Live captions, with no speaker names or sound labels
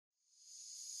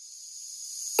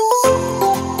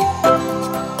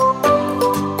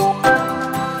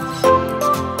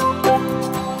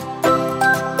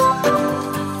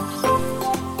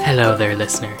Hello there,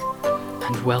 listener,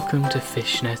 and welcome to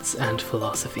Fishnets and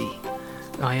Philosophy.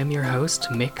 I am your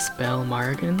host, Mix Bell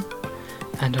Morgan,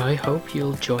 and I hope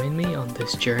you'll join me on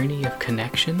this journey of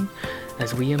connection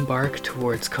as we embark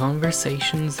towards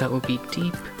conversations that will be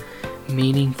deep,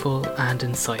 meaningful, and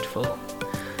insightful.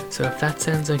 So if that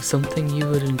sounds like something you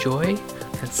would enjoy,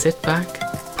 then sit back,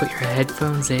 put your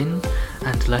headphones in,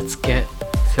 and let's get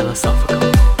philosophical.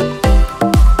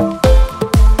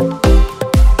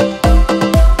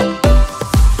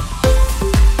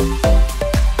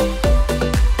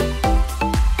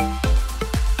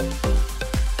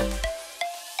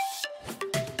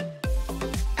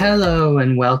 Hello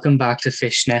and welcome back to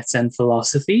Fishnets and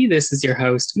Philosophy. This is your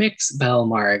host, Mix Bell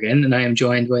Morgan, and I am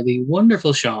joined by the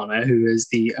wonderful Shauna, who is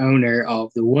the owner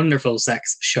of the wonderful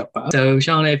Sex Shoppa. So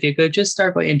Shauna, if you could just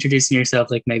start by introducing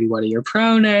yourself, like maybe what are your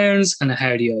pronouns, kind of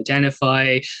how do you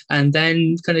identify, and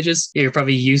then kind of just, you're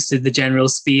probably used to the general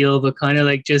spiel, but kind of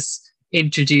like just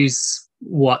introduce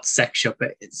what Sex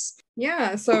Shoppa is.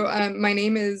 Yeah, so my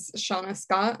name is Shauna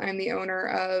Scott. I'm the owner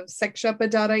of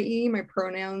sexshoppa.ie. My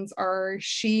pronouns are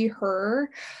she, her.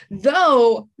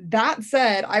 Though, that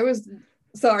said, I'm going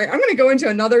to go into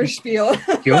another spiel.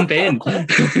 Jump in.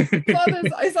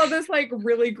 I saw this like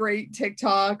really great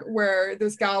TikTok where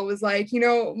this gal was like,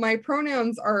 my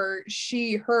pronouns are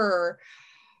she, her.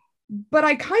 But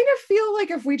I kind of feel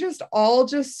like if we just all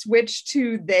just switch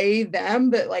to they, them,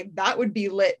 that would be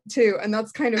lit too. And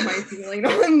that's kind of my feeling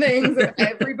on things. If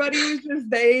everybody was just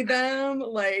they, them,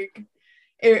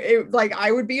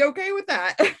 I would be okay with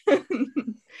that.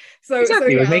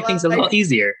 Exactly, it would make things a lot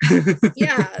easier.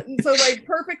 Yeah. So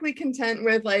perfectly content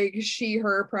with she,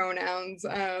 her pronouns.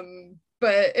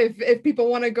 But if people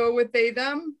want to go with they,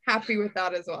 them, happy with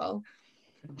that as well.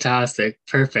 Fantastic.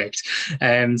 Perfect.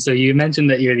 So you mentioned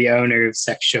that you're the owner of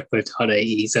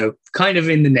sexshoppa.ie. So kind of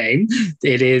in the name,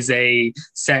 it is a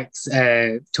sex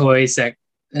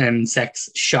sex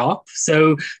shop.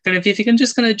 So kind of if you can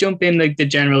just kind of jump in the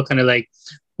general kind of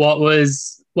what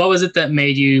was it that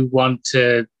made you want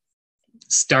to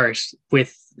start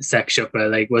with Sex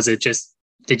Shoppa? Was it just,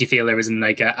 did you feel there was an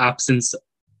absence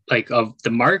of the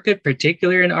market,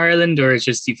 particular in Ireland, or it's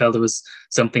just you felt it was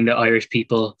something that Irish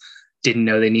people didn't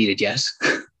know they needed yet?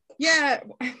 Yeah,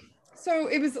 so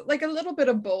it was a little bit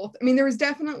of both. I mean, there was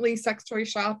definitely sex toy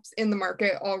shops in the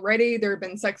market already. There have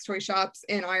been sex toy shops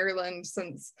in Ireland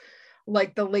since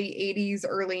the late 80s,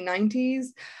 early 90s.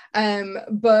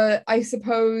 But I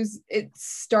suppose it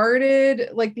started,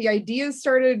 the ideas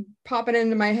started popping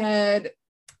into my head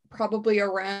probably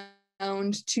around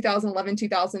 2011,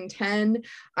 2010.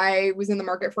 I was in the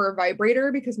market for a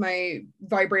vibrator because my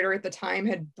vibrator at the time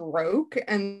had broke.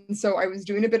 And so I was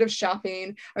doing a bit of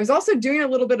shopping. I was also doing a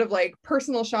little bit of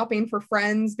personal shopping for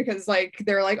friends because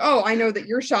they're like, oh, I know that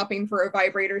you're shopping for a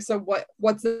vibrator. So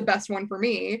what's the best one for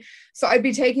me? So I'd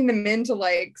be taking them into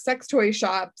sex toy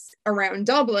shops around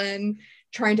Dublin,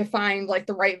 trying to find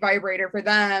the right vibrator for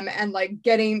them, and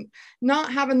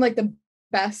not having the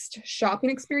best shopping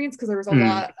experience because there was a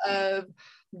lot of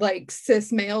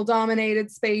cis male dominated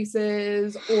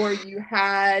spaces, or you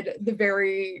had the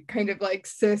very kind of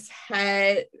cis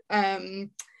het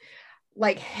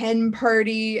hen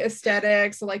party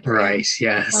aesthetics, so right,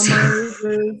 yes.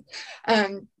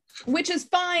 Which is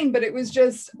fine, but it was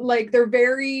just they're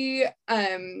very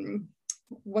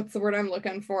what's the word I'm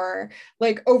looking for,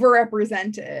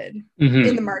 overrepresented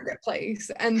in the marketplace.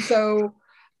 And so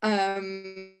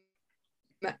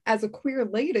as a queer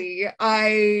lady,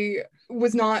 I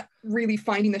was not really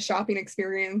finding the shopping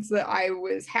experience that I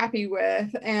was happy with.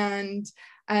 And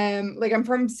I'm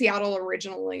from Seattle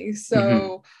originally,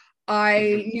 so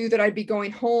I knew that I'd be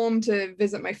going home to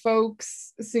visit my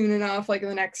folks soon enough, in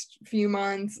the next few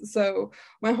months. So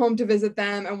went home to visit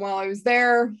them. And while I was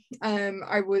there,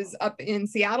 I was up in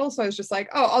Seattle. So I was just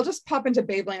I'll just pop into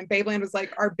Babeland. Babeland was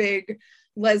our big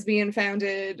lesbian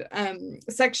founded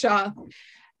sex shop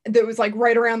that was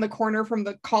right around the corner from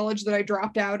the college that I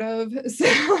dropped out of. So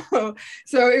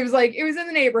it was it was in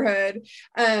the neighborhood.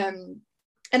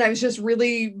 And I was just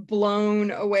really blown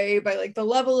away by the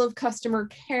level of customer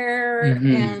care.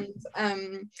 And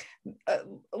I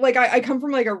come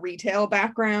from a retail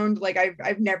background.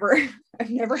 I've never had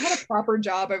a proper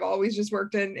job. I've always just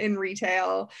worked in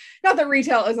retail. Not that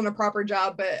retail isn't a proper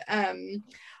job, but I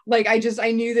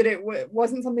knew that it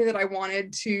wasn't something that I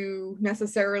wanted to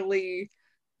necessarily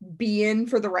be in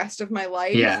for the rest of my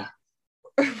life. Yeah.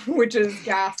 Which is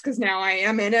gas, because now I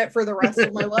am in it for the rest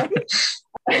of my life.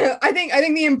 I think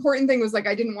the important thing was like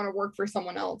I didn't want to work for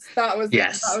someone else. That was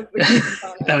Yes. the key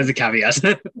component. That was a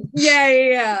caveat.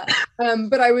 Yeah.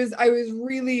 But I was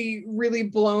really, really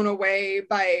blown away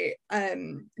by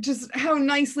just how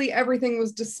nicely everything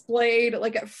was displayed.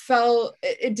 Like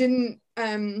it didn't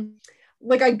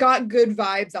like I got good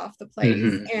vibes off the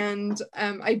place, and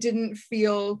I didn't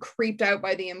feel creeped out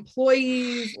by the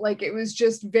employees. Like it was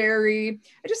just I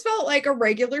just felt like a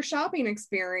regular shopping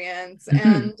experience.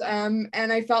 And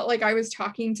I felt like I was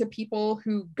talking to people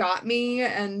who got me,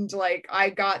 and like I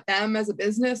got them as a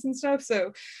business and stuff.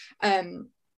 So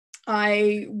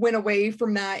I went away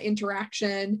from that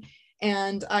interaction,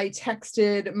 and I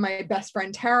texted my best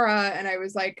friend Tara, and I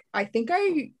was like, I think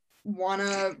I want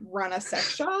to run a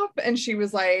sex shop. And she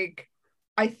was like,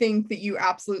 I think that you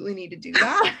absolutely need to do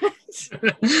that.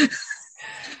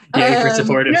 Yeah, for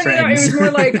supportive friends. No, it was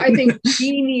more like, I think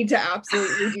we need to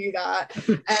absolutely do that.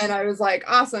 And I was like,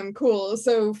 awesome, cool.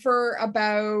 So for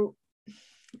about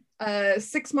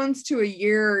 6 months to a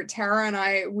year, Tara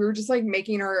and we were just like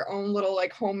making our own little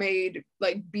like homemade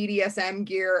like BDSM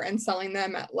gear and selling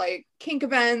them at like kink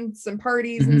events and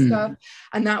parties and stuff.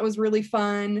 And that was really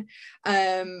fun.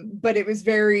 But it was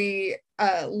very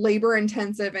labor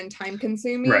intensive and time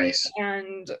consuming. Right.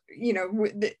 And, you know,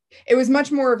 it was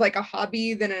much more of like a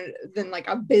hobby than like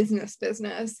a business.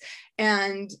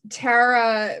 And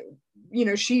Tara, you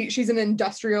know, she's an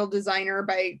industrial designer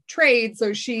by trade.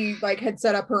 So she like had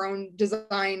set up her own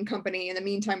design company in the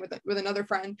meantime with another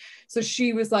friend. So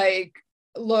she was like,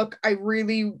 look, I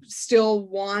really still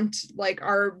want like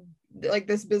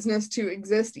this business to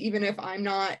exist, even if I'm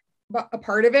not a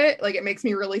part of it. Like it makes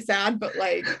me really sad, but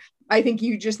like, I think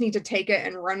you just need to take it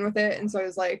and run with it. And so I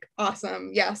was like,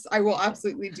 awesome. Yes, I will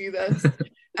absolutely do this.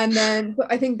 And then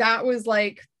I think that was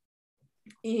like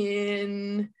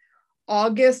in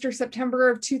August or September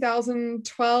of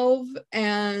 2012.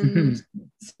 And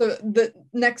so the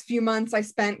next few months I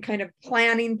spent kind of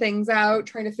planning things out,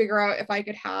 trying to figure out if I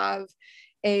could have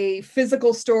a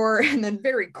physical store, and then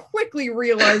very quickly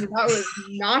realized that was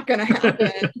not going to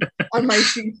happen on my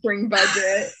shoestring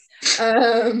budget.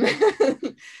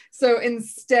 So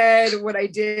instead what I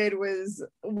did was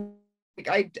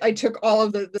I took all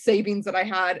of the savings that I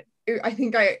had. I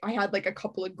think I had like a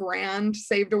couple of grand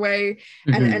saved away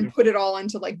and put it all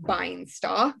into like buying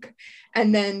stock,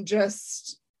 and then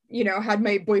just, you know, had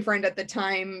my boyfriend at the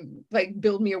time like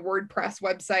build me a WordPress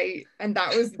website, and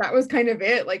that was kind of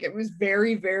it. Like it was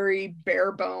very, very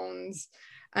bare bones,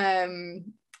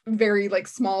 very like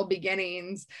small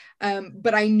beginnings,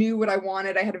 but I knew what I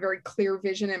wanted. I had a very clear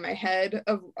vision in my head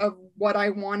of what I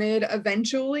wanted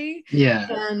eventually.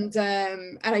 And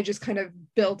I just kind of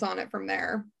built on it from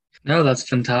there. No, that's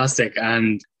fantastic.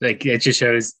 And like it just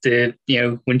shows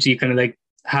once you kind of like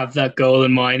have that goal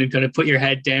in mind and kind of put your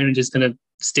head down and just kind of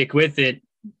stick with it,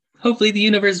 hopefully the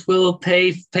universe will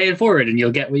pay it forward and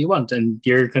you'll get what you want, and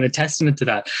you're kind of testament to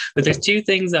that. But there's two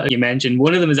things that you mentioned.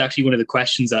 One of them is actually one of the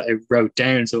questions that I wrote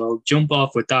down, so I'll jump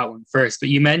off with that one first. But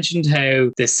you mentioned how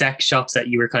the sex shops that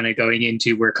you were kind of going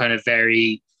into were kind of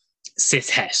very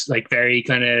cishet, like very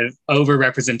kind of over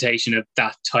representation of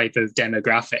that type of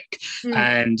demographic.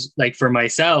 And like for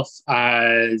myself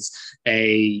as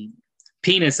a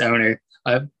penis owner,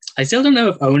 I still don't know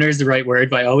if owner is the right word,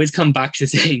 but I always come back to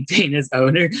saying penis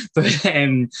owner. But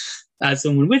as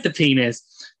someone with a penis,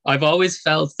 I've always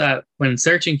felt that when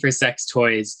searching for sex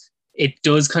toys, it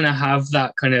does kind of have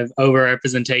that kind of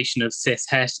over-representation of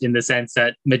cis-het, in the sense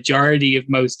that majority of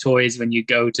most toys, when you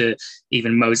go to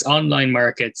even most online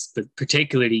markets, but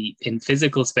particularly in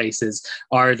physical spaces,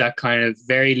 are that kind of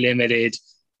very limited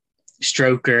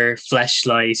stroker,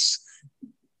 fleshlight,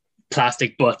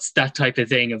 plastic butts, that type of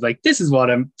thing of like, this is what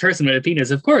a person with a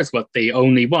penis, of course, what they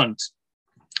only want.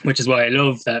 Which is why I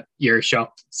love that your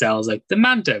shop sells like the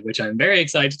Manta, which I'm very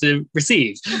excited to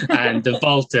receive, and the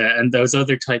Volta, and those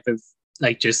other type of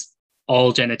like just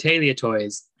all genitalia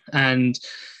toys. And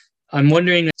I'm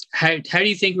wondering, how do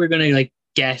you think we're going to like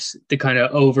get the kind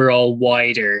of overall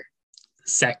wider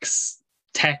sex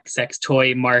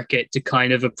toy market to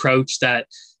kind of approach that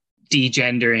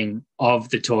degendering of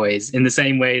the toys in the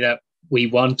same way that we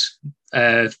want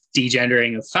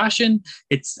degendering of fashion?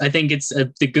 I think it's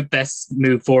the good best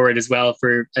move forward as well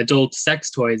for adult sex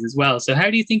toys as well. So how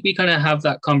do you think we kind of have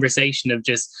that conversation of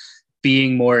just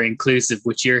being more inclusive,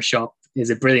 which your shop is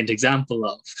a brilliant example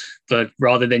of, but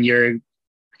rather than your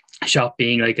shop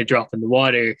being like a drop in the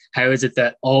water, how is it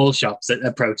that all shops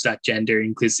approach that gender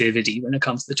inclusivity when it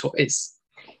comes to toys?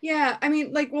 Yeah, I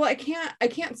mean, like, well, I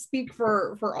can't speak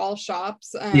for all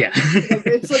shops. Yeah, like,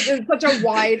 it's such a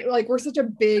wide, like, we're such a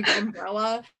big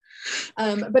umbrella.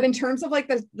 But in terms of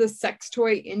like the sex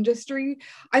toy industry,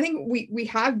 I think we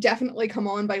have definitely come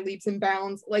on by leaps and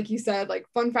bounds. Like you said, like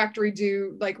Fun Factory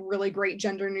do like really great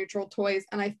gender neutral toys.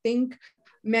 And I think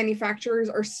manufacturers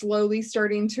are slowly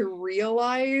starting to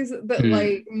realize that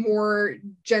like more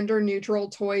gender neutral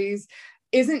toys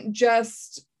isn't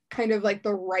just kind of like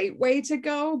the right way to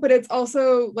go, but it's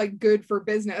also like good for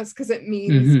business because it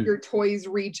means your toys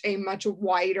reach a much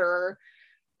wider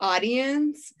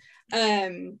audience.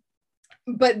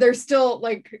 But there's still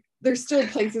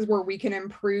places where we can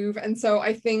improve. And so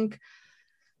I think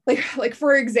like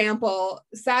for example,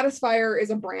 Satisfyer is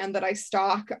a brand that I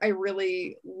stock. I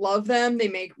really love them. They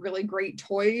make really great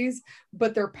toys,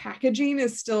 but their packaging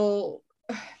is still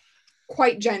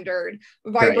quite gendered.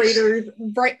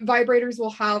 Vibrators will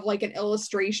have like an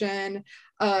illustration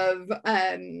of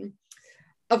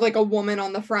like a woman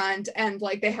on the front, and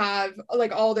like they have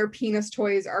like all their penis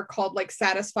toys are called like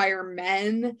Satisfyer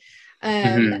Men,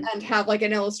 and have like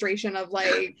an illustration of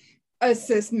like a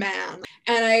cis man.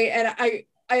 And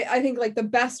I think like the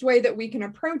best way that we can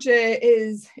approach it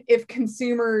is if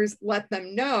consumers let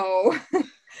them know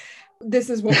this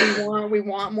is what we want. We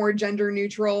want more gender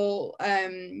neutral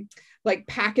like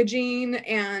packaging,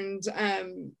 and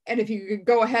if you could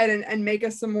go ahead and make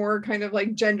us some more kind of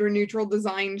like gender neutral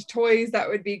designed toys, that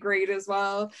would be great as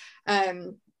well.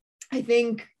 I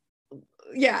think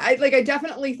I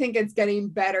definitely think it's getting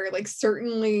better. Like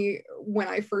certainly when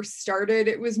I first started,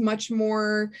 there was much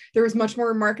more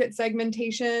market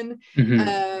segmentation.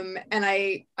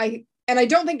 And I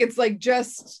don't think it's like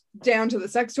just down to the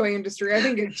sex toy industry. I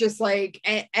think it's just like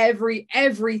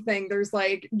everything. There's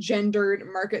like gendered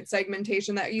market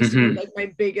segmentation. That used to be like my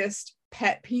biggest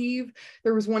pet peeve.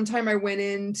 There was one time I went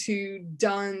into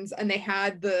Dunn's and they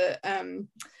had the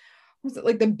was it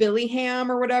like the Billy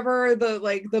ham or whatever,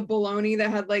 the bologna that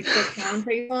had like the clown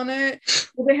face on it.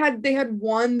 Well, they had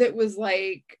one that was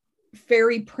like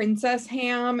fairy princess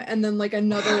ham, and then like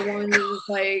another one was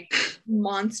like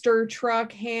monster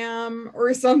truck ham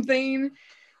or something,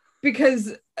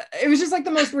 because it was just like the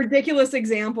most ridiculous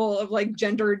example of like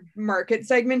gendered market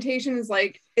segmentation. Is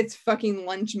like, it's fucking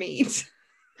lunch meat.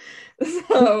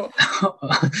 So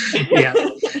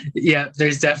yeah,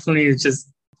 there's definitely just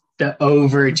the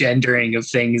over gendering of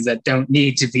things that don't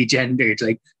need to be gendered.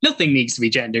 Like nothing needs to be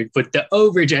gendered, but the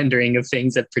over gendering of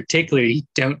things that particularly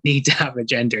don't need to have a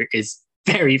gender is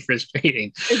very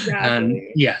frustrating.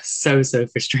 Exactly. So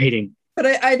frustrating. But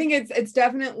I think it's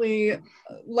definitely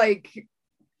like,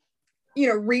 you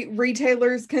know,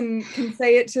 retailers can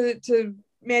say it to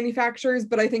manufacturers,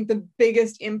 but I think the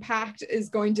biggest impact is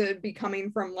going to be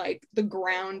coming from like the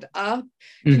ground up.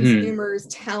 Consumers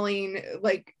telling,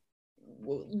 like,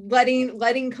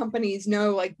 letting companies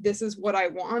know, like, this is what I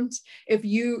want. If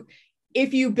you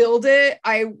build it,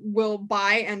 I will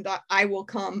buy and I will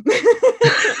come.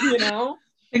 You know.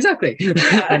 Exactly.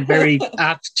 And very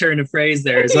apt turn of phrase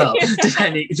there as well.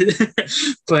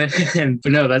 but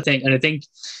no, that thing, and I think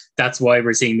that's why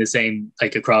we're seeing the same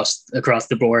like across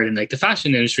the board in like the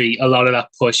fashion industry. A lot of that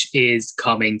push is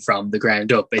coming from the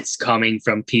ground up. It's coming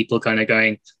from people kind of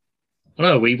going,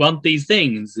 oh, we want these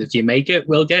things. If you make it,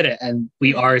 we'll get it. And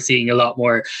we are seeing a lot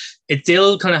more. It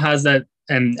still kind of has that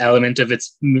element of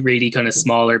it's really kind of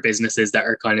smaller businesses that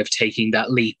are kind of taking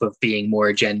that leap of being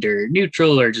more gender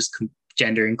neutral or just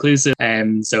gender inclusive.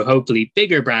 So hopefully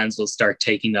bigger brands will start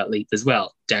taking that leap as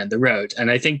well down the road. And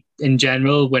I think in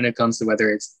general, when it comes to whether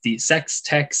it's the sex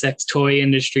tech, sex toy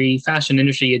industry, fashion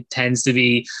industry, it tends to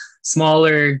be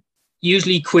smaller,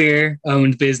 usually queer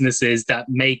owned businesses that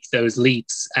make those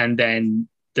leaps. And then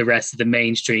the rest of the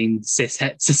mainstream cis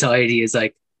society is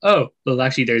like, oh, well,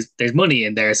 actually there's money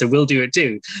in there, so we'll do it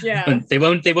too. Yeah. But they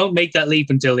won't make that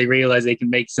leap until they realize they can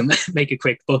make a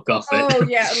quick buck off it. Oh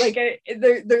yeah, like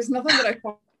there's nothing that I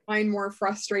find more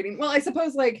frustrating. Well, I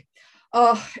suppose like,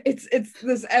 it's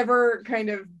this ever kind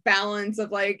of balance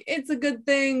of like, it's a good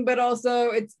thing, but also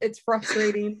it's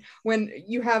frustrating when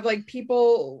you have like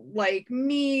people like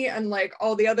me and like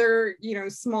all the other, you know,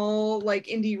 small like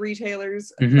indie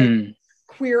retailers, like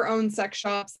queer-owned sex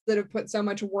shops that have put so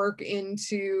much work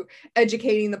into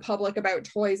educating the public about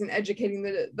toys and educating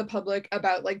the public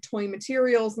about like toy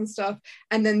materials and stuff,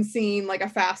 and then seeing like a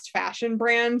fast fashion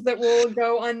brand that will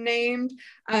go unnamed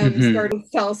start to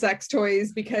sell sex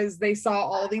toys because they saw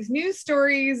all these news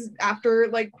stories after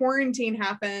like quarantine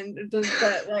happened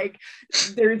that like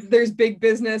there's big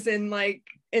business in like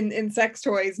in sex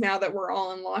toys now that we're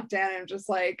all in lockdown. And just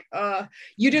like,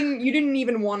 you didn't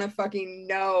even want to fucking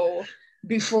know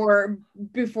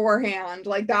beforehand.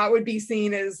 Like that would be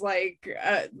seen as like,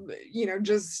 you know,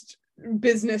 just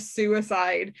business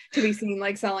suicide to be seen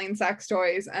like selling sex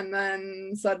toys, and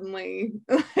then suddenly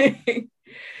like,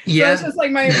 so that's just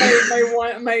like my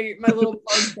little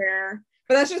bugbear.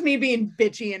 But that's just me being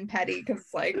bitchy and petty, because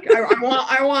like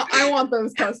I want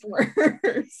those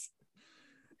customers.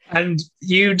 And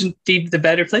you'd be the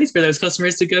better place for those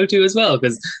customers to go to as well,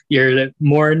 because you're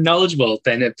more knowledgeable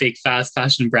than a big fast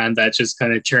fashion brand that's just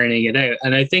kind of churning it out.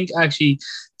 And I think actually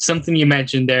something you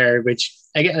mentioned there, which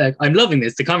again, I'm loving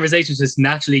this. The conversation is just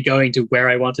naturally going to where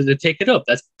I wanted to pick it up.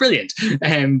 That's brilliant.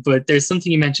 But there's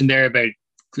something you mentioned there about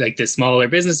like the smaller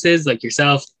businesses like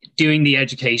yourself doing the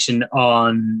education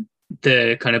on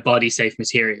the kind of body safe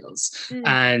materials.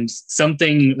 And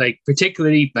something like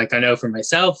particularly like I know for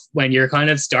myself, when you're kind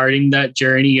of starting that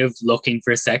journey of looking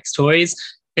for sex toys,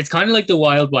 it's kind of like the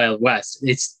wild west.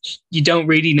 It's, you don't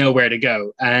really know where to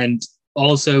go. And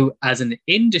also as an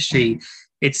industry,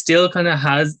 it still kind of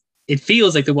has, it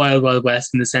feels like the wild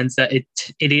west in the sense that it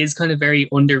is kind of very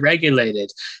underregulated,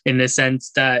 in the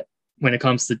sense that when it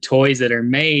comes to toys that are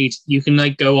made, you can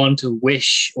like go on to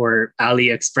Wish or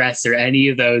AliExpress or any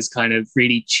of those kind of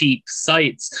really cheap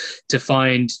sites to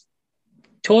find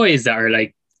toys that are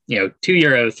like, you know,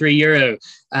 €2, €3.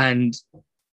 And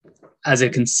as a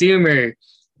consumer,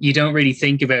 you don't really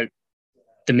think about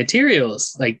the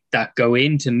materials like that go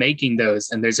into making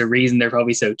those. And there's a reason they're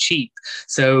probably so cheap.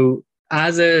 So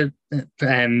as a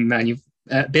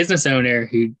business owner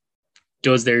who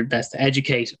does their best to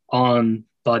educate on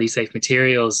body safe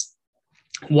materials,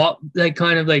 what like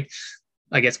kind of like,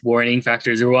 I guess, warning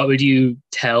factors, or what would you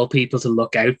tell people to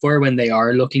look out for when they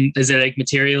are looking? Is there like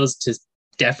materials to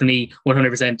definitely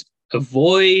 100%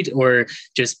 avoid, or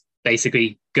just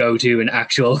basically go to an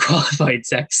actual qualified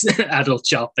sex adult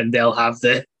shop and they'll have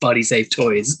the body safe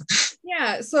toys?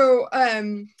 Yeah, so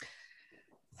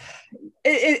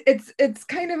it's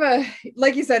kind of a,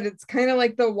 like you said, it's kind of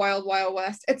like the wild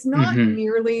west. It's not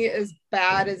nearly as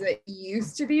bad as it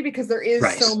used to be, because there is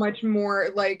so much more,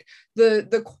 like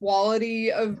the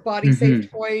quality of body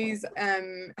safe toys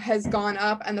has gone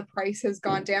up and the price has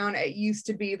gone down. It used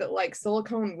to be that like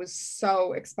silicone was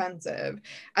so expensive,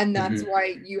 and that's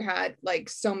why you had like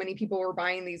so many people were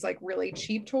buying these like really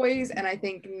cheap toys. And I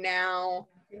think now,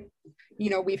 you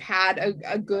know, we've had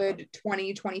a good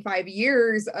 20-25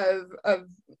 years of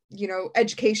you know,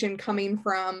 education coming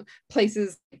from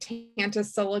places like Tanta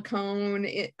Silicone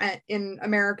in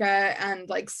America, and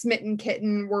like Smitten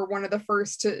Kitten were one of the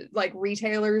first to like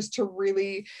retailers to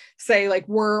really say like,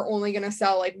 we're only going to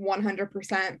sell like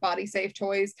 100% body safe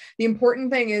toys. The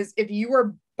important thing is, if you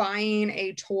are buying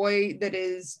a toy that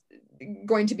is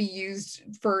going to be used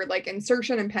for like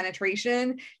insertion and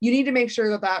penetration, you need to make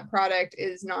sure that that product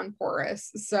is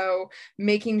non-porous. So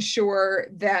making sure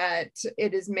that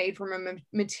it is made from a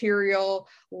material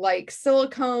like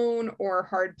silicone or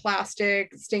hard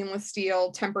plastic, stainless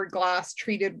steel, tempered glass,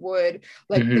 treated wood,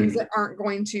 like things that aren't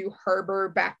going to harbor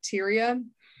bacteria.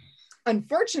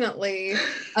 Unfortunately,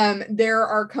 there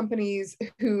are companies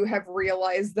who have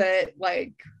realized that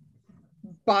like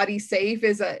body safe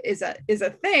is a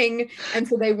thing, and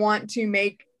so they want to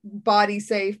make body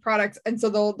safe products, and so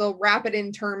they'll wrap it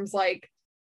in terms like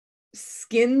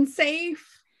skin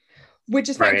safe, which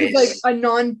is fine, because like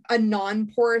a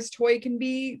non-porous toy can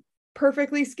be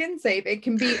perfectly skin safe. It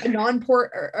can be a non-porous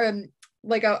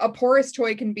like a porous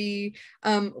toy can be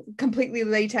completely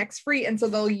latex free, and so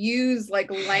they'll use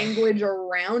like language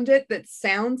around it that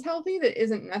sounds healthy that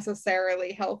isn't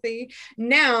necessarily healthy.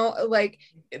 Now, like,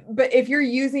 but if you're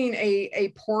using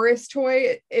a porous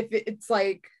toy,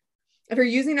 if you're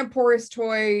using a porous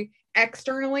toy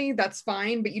externally, that's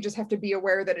fine, but you just have to be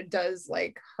aware that it does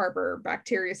like harbor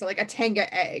bacteria. So like a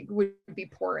Tenga egg would be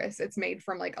porous. It's made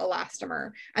from like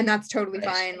elastomer, and that's totally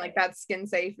fine. Like that's skin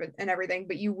safe and everything,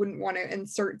 but you wouldn't want to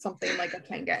insert something like a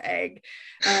Tenga egg.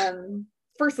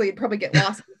 Firstly, it'd probably get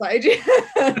lost inside you.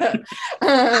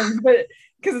 But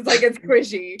because it's like, it's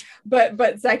squishy,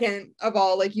 but second of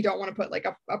all, like you don't want to put like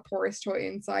a porous toy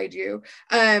inside you.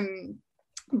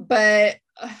 But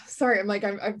sorry, I'm like,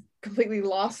 I've completely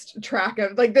lost track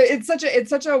of like it's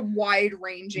such a wide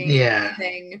ranging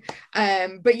thing.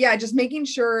 But yeah, just making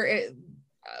sure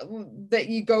that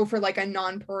you go for like a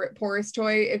non-porous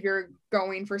toy if you're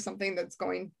going for something that's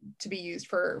going to be used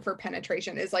for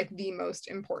penetration is like the most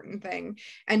important thing,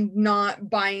 and not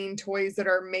buying toys that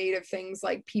are made of things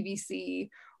like PVC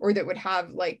or that would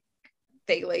have like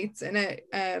phthalates in it,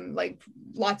 like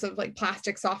lots of like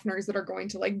plastic softeners that are going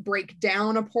to like break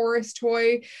down a porous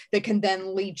toy that can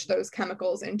then leach those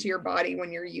chemicals into your body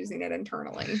when you're using it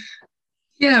internally.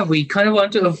 Yeah, we kind of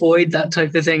want to avoid that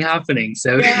type of thing happening.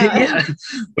 So yeah,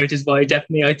 which is why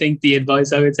definitely I think the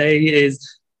advice I would say is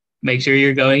make sure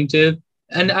you're going to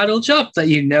an adult shop that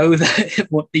you know that at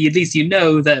least you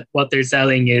know that what they're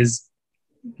selling is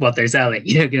what they're selling,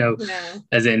 Yeah.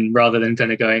 as in rather than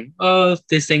kind of going, oh,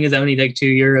 this thing is only like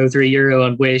 €2, €3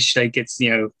 on Wish, like it's,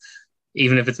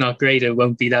 even if it's not great, it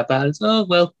won't be that bad. It's, oh,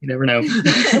 well, you never know. I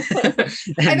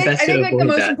think like the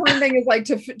most important thing is like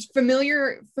to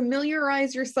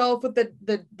familiarize yourself with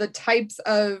the types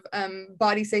of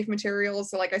body safe materials.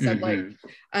 So like I said, like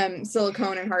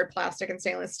silicone and hard plastic and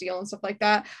stainless steel and stuff like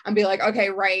that, and be like, okay,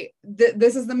 right,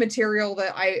 this is the material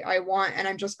that I want, and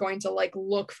I'm just going to like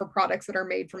look for products that are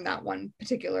made from that one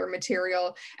particular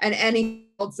material, and any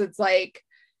else it's like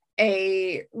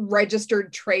a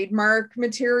registered trademark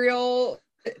material,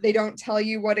 they don't tell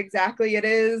you what exactly it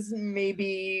is,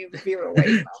 maybe veer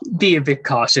away from. Be a bit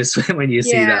cautious when you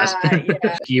see that.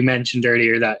 Yeah. You mentioned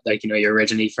earlier that like, you're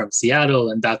originally from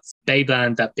Seattle, and that's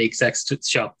Babeland, that big sex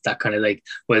shop that kind of like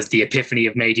was the epiphany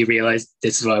of made you realize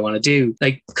this is what I want to do.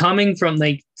 Like coming from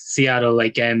like Seattle,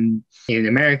 like in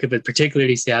America, but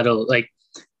particularly Seattle, like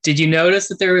did you notice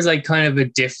that there was like kind of a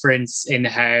difference in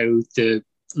how the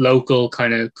local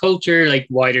kind of culture, like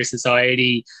wider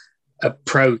society,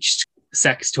 approached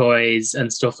sex toys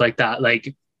and stuff like that?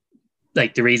 Like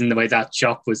the reason the way that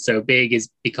shop was so big is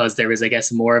because there was, I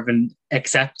guess, more of an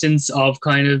acceptance of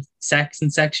kind of sex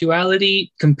and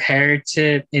sexuality compared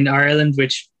to in Ireland,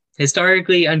 which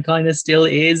historically and kind of still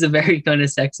is a very kind of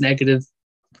sex negative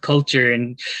culture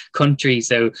and country.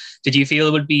 So did you feel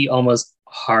it would be almost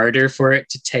harder for it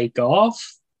to take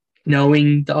off,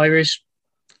 knowing the Irish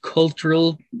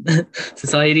cultural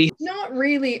society? Not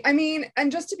really. I mean,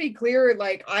 and just to be clear,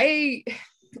 like I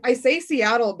say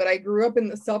Seattle, but I grew up in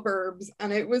the suburbs,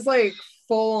 and it was like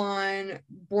full on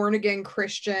born again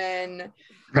Christian.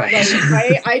 Right.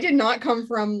 Like, I did not come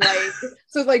from like,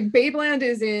 so like Babeland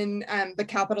is in the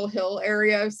Capitol Hill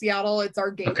area of Seattle. It's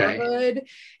our neighborhood.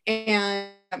 Okay. And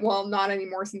well, not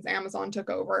anymore since Amazon took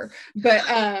over, but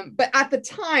at the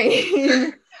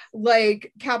time,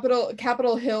 like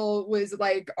Capitol Hill was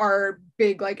like our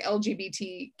big like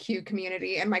LGBTQ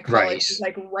community, and my college is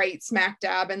like right smack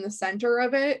dab in the center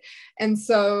of it. And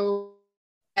so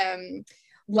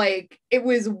like it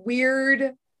was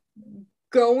weird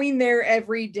going there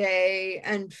every day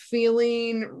and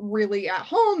feeling really at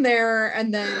home there,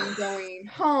 and then going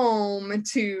home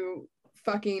to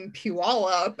fucking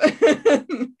Puyallup,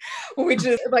 which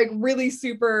is like really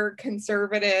super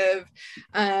conservative.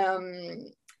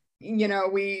 There's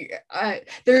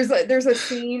a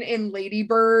scene in Lady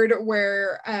Bird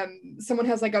where someone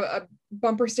has like a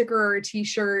bumper sticker or a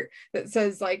t-shirt that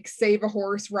says like save a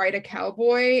horse, ride a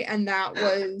cowboy, and that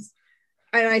was,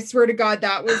 and I swear to God,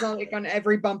 that was on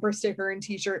every bumper sticker and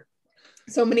t-shirt.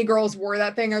 So many girls wore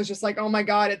that thing. I was just like, oh my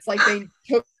God, it's like they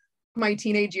took my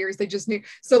teenage years. They just knew.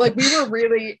 So like we were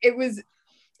really, it was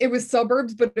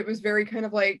suburbs, but it was very kind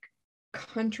of like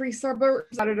country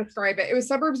suburbs. How to describe it? It was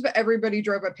suburbs, but everybody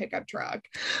drove a pickup truck.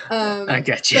 I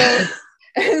get you.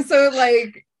 So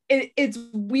like it's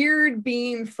weird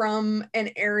being from an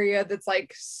area that's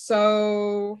like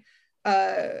so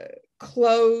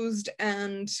closed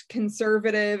and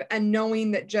conservative, and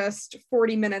knowing that just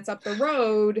 40 minutes up the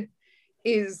road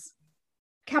is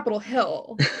Capitol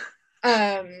Hill.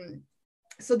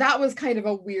 So that was kind of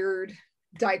a weird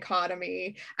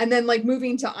dichotomy. And then like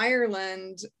moving to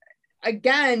Ireland,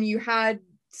 again, you had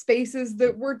spaces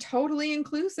that were totally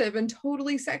inclusive and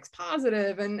totally sex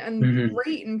positive and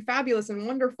great and fabulous and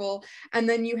wonderful. And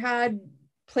then you had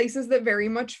places that very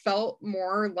much felt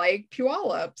more like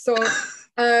Puyallup. So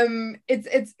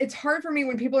it's hard for me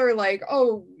when people are like,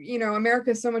 oh, America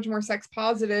is so much more sex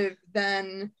positive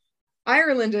than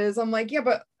Ireland is. I'm like, yeah,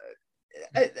 but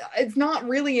it's not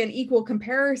really an equal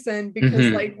comparison,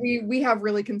 because like we have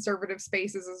really conservative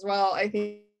spaces as well. I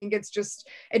think it's just,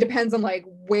 it depends on like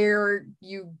where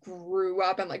you grew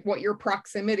up and like what your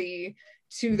proximity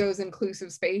to those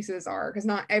inclusive spaces are, because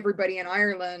not everybody in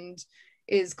Ireland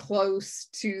is close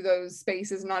to those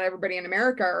spaces. Not everybody in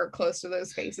America are close to those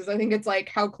spaces. I think it's like,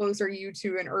 how close are you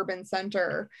to an urban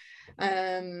center,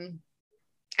 and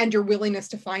your willingness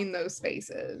to find those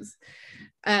spaces.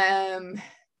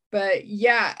 But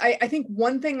yeah, I think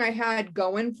one thing I had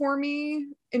going for me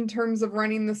in terms of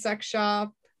running the sex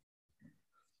shop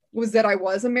was that I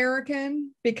was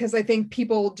American, because I think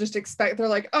people just expect, they're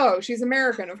like, oh, she's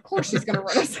American, of course she's going to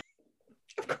run a sex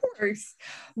shop. Of course.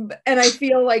 And I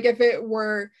feel like if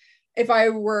I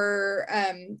were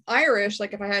Irish,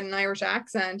 like if I had an Irish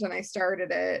accent and I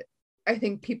started it, I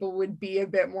think people would be a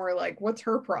bit more like, what's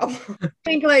her problem?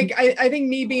 I think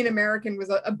me being American was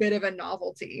a bit of a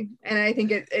novelty. And I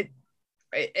think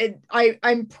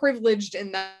I'm privileged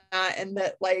in that, and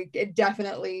that like it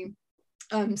definitely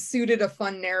suited a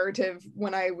fun narrative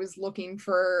when I was looking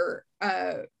for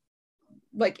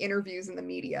like interviews in the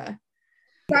media.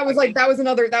 That was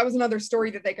another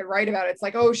story that they could write about. It's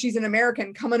like, oh, she's an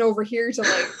American coming over here to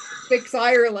like fix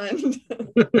Ireland.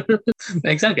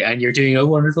 Exactly, and you're doing a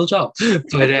wonderful job.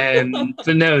 But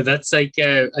no, that's like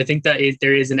I think that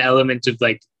there is an element of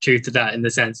like truth to that, in the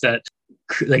sense that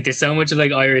like there's so much of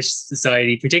like Irish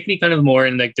society, particularly kind of more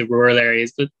in like the rural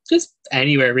areas, but just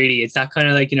anywhere really. It's that kind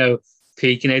of like, you know,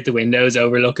 peeking out the windows,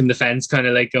 overlooking the fence, kind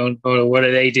of like going, oh, what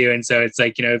are they doing? So it's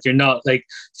like, you know, if you're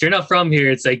not from here,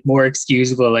 it's like more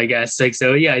excusable, I guess. Like,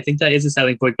 so yeah, I think that is a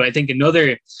selling point. But I think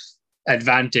another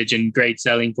advantage and great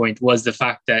selling point was the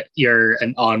fact that you're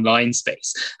an online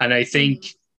space. And I think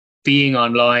being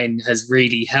online has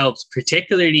really helped,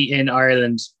 particularly in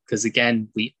Ireland, because again,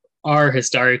 we are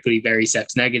historically very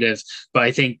sex negative. But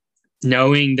I think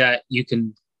knowing that you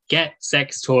can get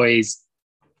sex toys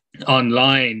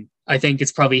online, I think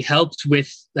it's probably helped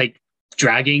with like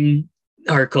dragging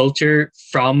our culture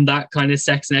from that kind of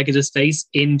sex negative space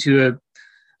into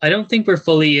I don't think we're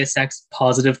fully a sex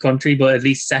positive country, but at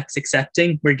least sex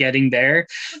accepting. We're getting there.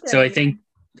 Okay. So I think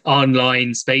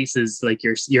online spaces like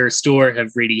your store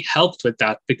have really helped with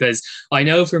that, because I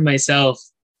know for myself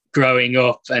growing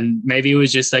up, and maybe it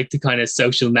was just like the kind of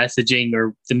social messaging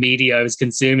or the media I was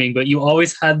consuming, but you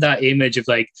always had that image of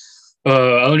like,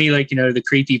 oh, only like, you know, the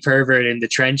creepy pervert in the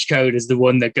trench coat is the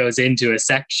one that goes into a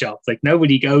sex shop. Like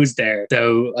nobody goes there.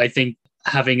 So I think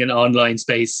having an online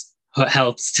space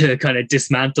helps to kind of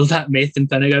dismantle that myth and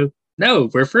kind of go, no,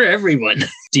 we're for everyone.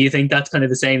 Do you think that's kind of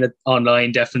the same, that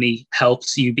online definitely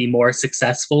helps you be more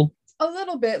successful? A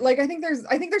little bit. Like I think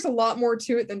there's a lot more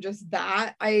to it than just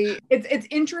that. It's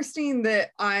interesting that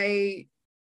I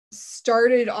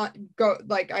started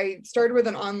with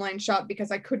an online shop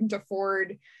because I couldn't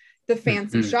afford the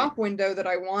fancy shop window that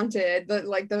I wanted,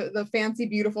 the fancy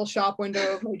beautiful shop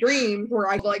window of my dreams, where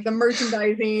I like the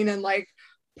merchandising and like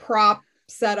prop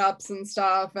setups and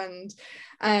stuff, and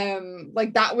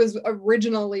like that was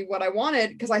originally what I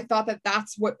wanted, because I thought that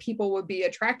that's what people would be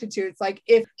attracted to. It's like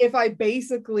if I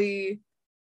basically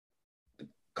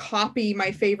copy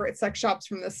my favorite sex shops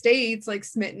from the States, like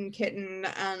Smitten Kitten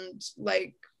and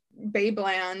like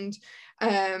Babeland,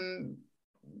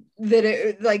 that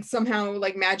it like somehow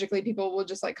like magically people will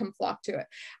just like come flock to it,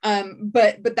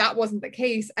 but that wasn't the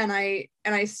case. And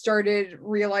I started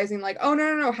realizing like, oh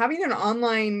no, having an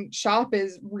online shop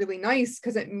is really nice,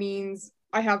 because it means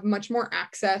I have much more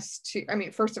access to, I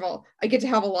mean, first of all, I get to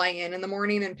have a lie-in the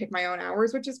morning and pick my own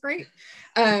hours, which is great.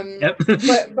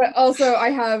 But also I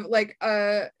have like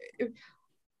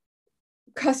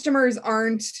customers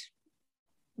aren't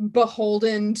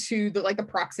beholden to the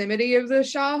proximity of the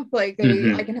shop. Like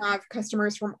I can have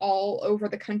customers from all over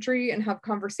the country and have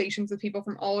conversations with people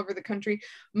from all over the country.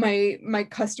 My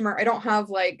customer, I don't have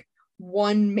like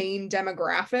one main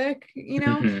demographic, you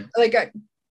know. Like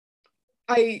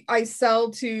I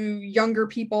sell to younger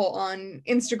people on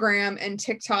Instagram and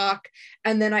TikTok,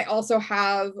 and then I also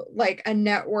have like a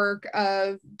network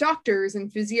of doctors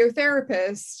and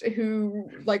physiotherapists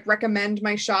who like recommend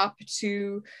my shop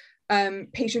to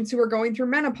patients who are going through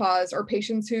menopause, or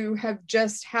patients who have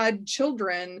just had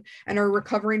children and are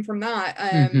recovering from that.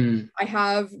 I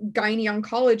have gynae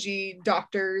oncology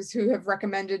doctors who have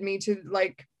recommended me to,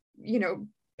 like, you know,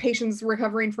 patients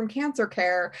recovering from cancer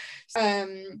care.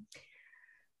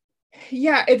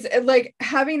 Yeah, it's like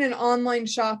having an online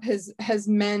shop has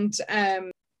meant,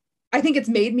 I think it's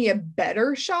made me a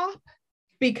better shop,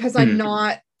 because I'm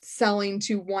not selling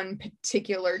to one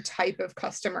particular type of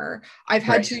customer. I've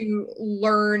had to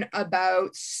learn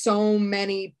about so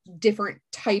many different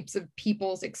types of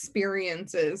people's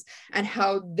experiences and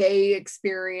how they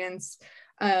experience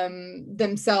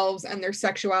themselves and their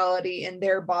sexuality in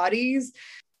their bodies,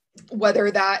 whether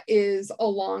that is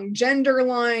along gender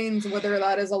lines, whether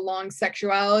that is along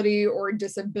sexuality or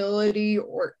disability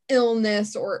or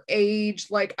illness or age.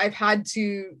 Like I've had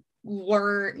to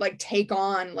learn, like take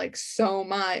on like so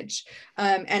much,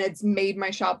 and it's made my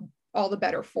shop all the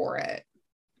better for it.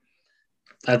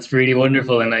 That's really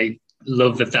wonderful, and I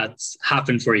love that that's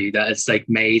happened for you, that it's like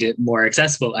made it more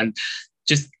accessible. And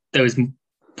just those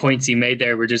points you made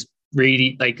there were just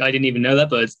really, like, I didn't even know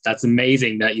that, but that's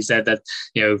amazing that you said that,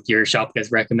 you know, your shop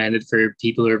gets recommended for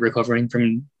people who are recovering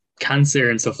from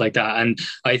cancer and stuff like that. And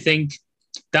I think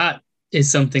that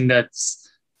is something that's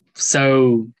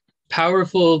so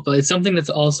powerful, but it's something that's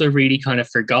also really kind of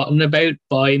forgotten about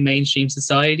by mainstream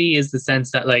society, is the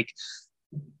sense that, like,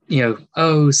 you know,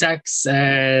 oh, sex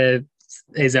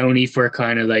is only for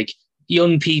kind of like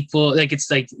young people, like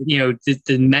it's like, you know,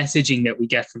 the messaging that we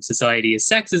get from society is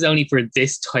sex is only for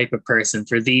this type of person,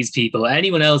 for these people.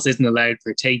 Anyone else isn't allowed to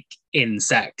partake in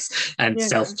sex and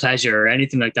self-pleasure or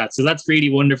anything like that. So that's really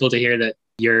wonderful to hear that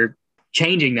you're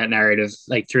changing that narrative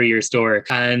like through your store.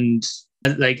 And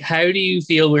like, how do you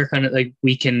feel we're kind of like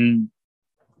we can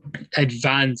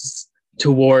advance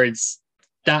towards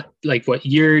that, like what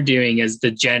you're doing is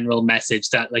the general message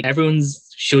that like everyone's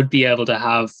should be able to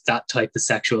have that type of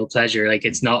sexual pleasure. Like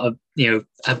it's not a, you know,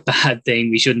 a bad thing.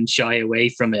 We shouldn't shy away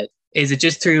from it. Is it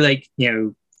just through like, you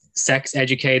know, sex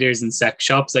educators and sex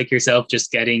shops like yourself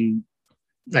just getting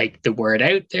like the word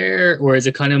out there? Or is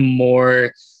it kind of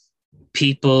more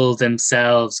people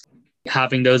themselves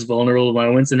having those vulnerable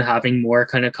moments and having more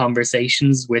kind of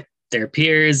conversations with their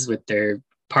peers, with their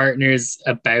partners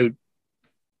about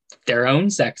their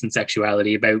own sex and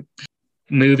sexuality, about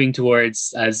moving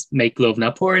towards, as Make Love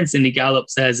Not Porn, Cindy Gallop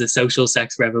says, a social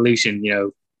sex revolution, you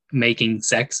know, making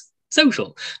sex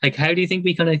social. Like, how do you think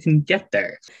we kind of can get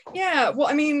there? Yeah, well,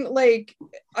 I mean, like,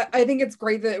 I think it's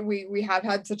great that we have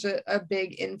had such a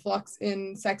big influx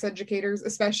in sex educators,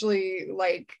 especially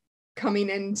like coming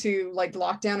into like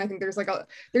lockdown. I think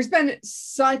there's been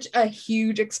such a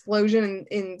huge explosion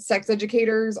in sex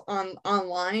educators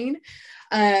online,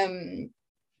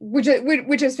 which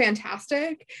is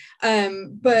fantastic.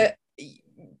 But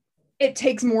it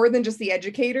takes more than just the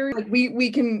educator. Like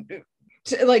we can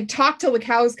like talk till the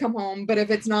cows come home, but if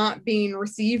it's not being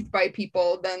received by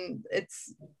people, then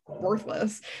it's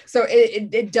worthless. So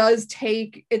it does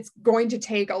take, it's going to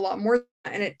take a lot more,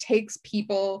 and it takes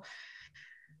people,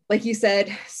 like you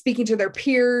said, speaking to their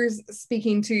peers,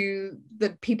 speaking to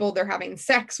the people they're having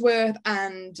sex with.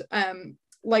 And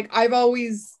like I've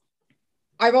always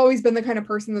been the kind of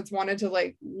person that's wanted to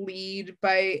like lead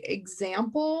by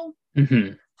example.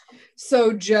 Mm-hmm.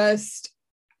 So just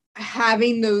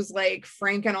having those like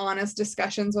frank and honest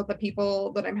discussions with the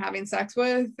people that I'm having sex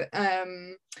with,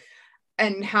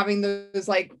 and having those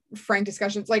like frank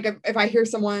discussions. Like if I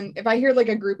hear like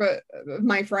a group of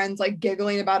my friends like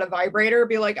giggling about a vibrator,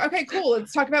 be like, okay, cool,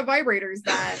 let's talk about vibrators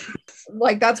then.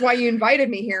 Like, that's why you invited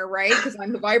me here, right? Because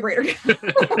I'm the vibrator.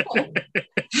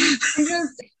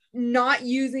 Just not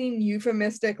using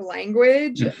euphemistic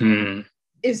language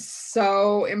is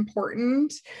so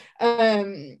important.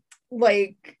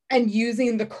 Like, and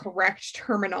using the correct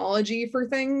terminology for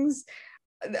things.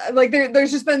 Like there's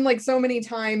just been like so many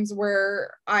times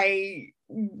where I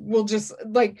will just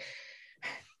like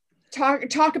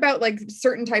talk about like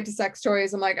certain types of sex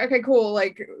toys. I'm like, okay, cool.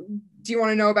 Like, do you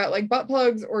want to know about like butt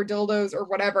plugs or dildos or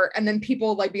whatever? And then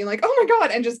people like being like, oh my God,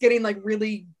 and just getting like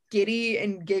really giddy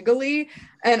and giggly.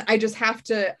 And I just have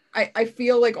to, I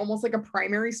feel like almost like a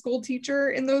primary school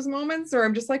teacher in those moments, or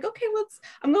I'm just like, okay,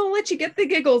 I'm going to let you get the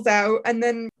giggles out, and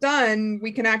then done,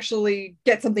 we can actually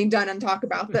get something done and talk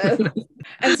about this.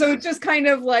 And so it's just kind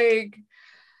of like,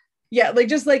 yeah, like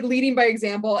just like leading by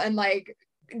example, and like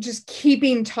just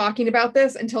keeping talking about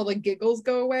this until the giggles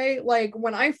go away. Like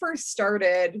when I first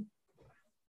started,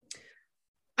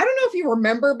 I don't know if you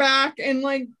remember back in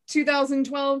like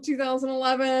 2012,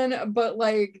 2011, but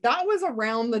like that was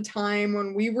around the time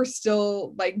when we were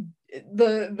still like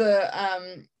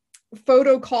the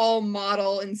photo call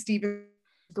model in Stephen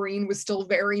Green was still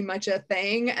very much a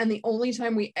thing. And the only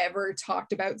time we ever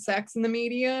talked about sex in the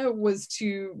media was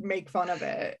to make fun of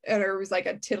it. And it was like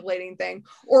a titillating thing.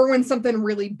 Or when something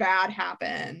really bad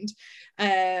happened.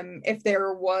 If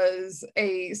there was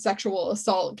a sexual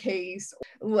assault case,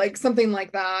 like something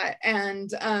like that. And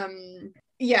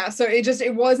yeah, so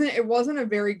it wasn't a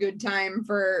very good time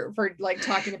for like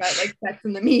talking about like sex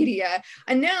in the media.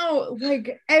 And now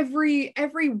like every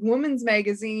woman's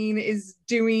magazine is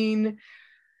doing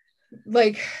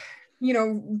like, you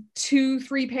know,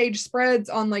 2-3 page spreads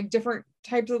on like different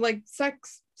types of like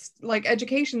sex, like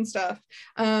education stuff.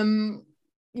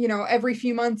 You know, every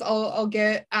few months I'll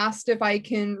get asked if I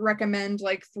can recommend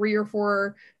like 3 or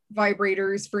 4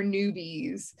 vibrators for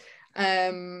newbies.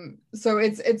 So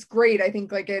it's great. I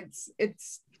think like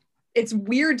it's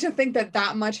weird to think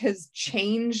that much has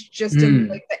changed just in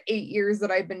like the 8 years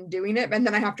that I've been doing it. And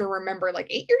then I have to remember like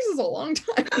 8 years is a long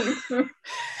time.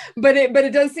 but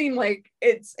it does seem like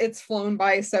it's flown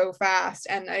by so fast.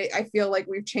 And I feel like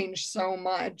we've changed so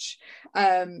much.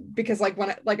 Because like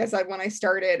I said, when I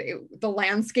started, the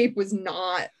landscape was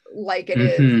not like it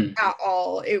is at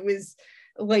all. It was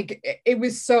like, it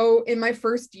was so, in my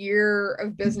first year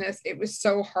of business, it was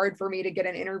so hard for me to get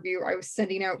an interview. I was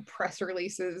sending out press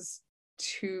releases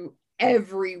to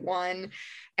everyone,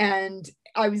 and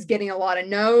I was getting a lot of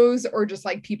no's, or just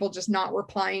like people just not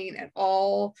replying at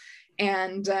all.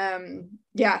 And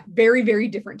yeah, very, very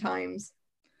different times.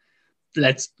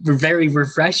 that's very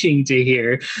refreshing to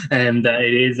hear, and that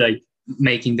it is like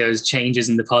making those changes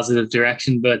in the positive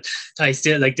direction. But I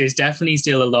still like there's definitely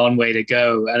still a long way to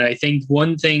go. And I think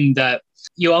one thing that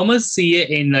you almost see it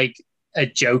in like a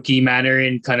jokey manner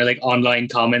in kind of like online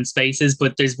comment spaces,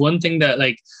 but there's one thing that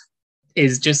like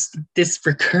is just this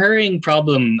recurring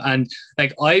problem. And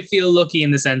like I feel lucky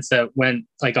in the sense that when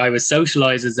like I was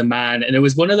socialized as a man, and it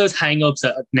was one of those hang-ups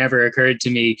that never occurred to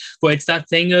me, but it's that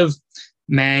thing of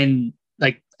men,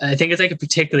 like I think it's like a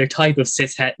particular type of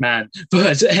cishet man,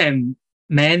 but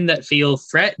men that feel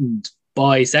threatened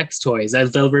by sex toys,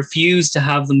 as they'll refuse to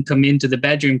have them come into the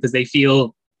bedroom because they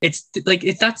feel it's like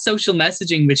it's that social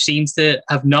messaging which seems to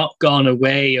have not gone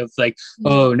away of like,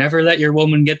 oh, never let your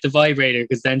woman get the vibrator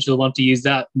because then she'll want to use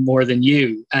that more than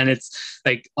you. And it's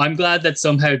like, I'm glad that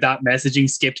somehow that messaging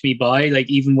skipped me by. Like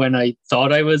even when I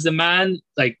thought I was a man,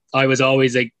 like I was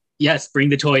always like, yes, bring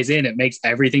the toys in. It makes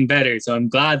everything better. So I'm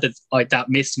glad that that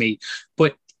missed me,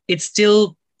 but it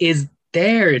still is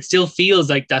there. It still feels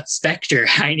like that specter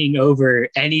hanging over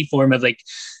any form of like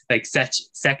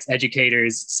sex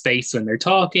educators space when they're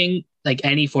talking, like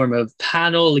any form of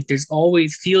panel. Like there's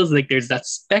always feels like there's that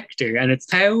specter, and it's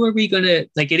how are we gonna,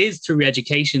 like it is through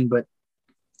education, but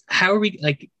how are we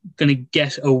like gonna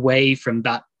get away from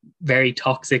that very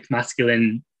toxic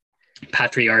masculine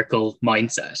patriarchal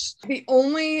mindset? The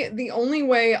only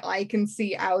way I can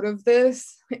see out of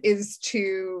this is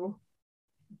to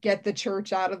get the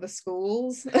church out of the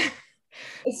schools.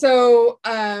 So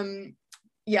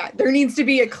yeah, there needs to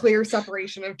be a clear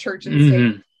separation of church and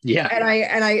state. Yeah.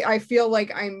 And I feel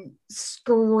like I'm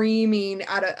screaming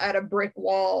at a brick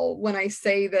wall when I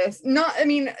say this. Not, I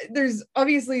mean, there's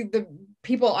obviously the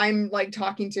people I'm like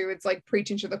talking to, it's like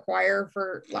preaching to the choir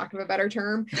for lack of a better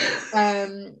term.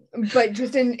 But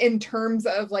just in terms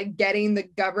of like getting the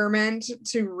government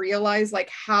to realize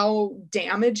like how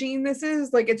damaging this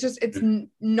is, like it's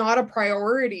not a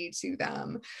priority to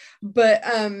them. But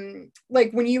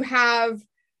like when you have,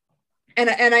 and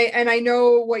I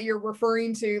know what you're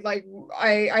referring to. Like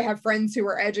I have friends who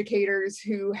are educators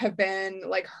who have been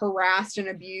like harassed and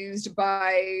abused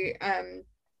by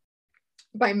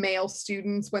male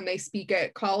students when they speak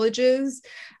at colleges,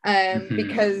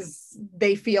 because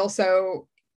they feel so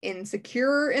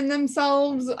insecure in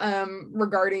themselves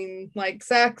regarding like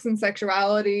sex and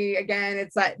sexuality. Again,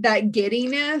 it's that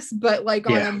giddiness, but like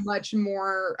on a much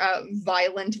more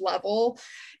violent level.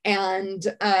 And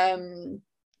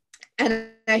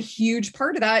a huge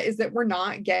part of that is that we're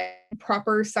not getting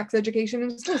proper sex education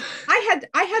in schools. I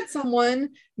had someone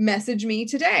message me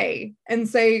today and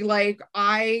say, like,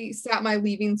 I sat my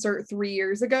leaving cert 3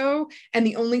 years ago, and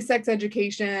the only sex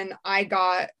education I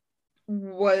got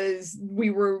was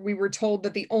we were told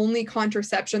that the only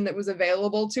contraception that was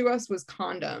available to us was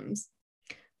condoms.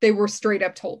 They were straight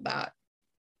up told that.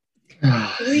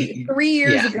 3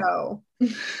 years ago.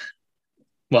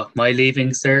 Well, my leaving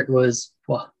cert was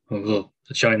what? Oh,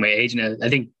 showing my age now. I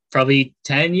think probably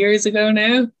 10 years ago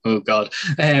now. Oh God.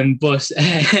 But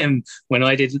when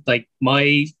I did like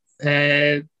my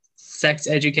sex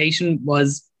education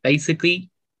was basically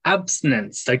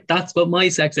abstinence. Like that's what my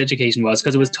sex education was,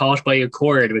 because it was taught by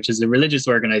Accord, which is a religious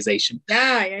organization.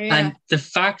 Yeah. And the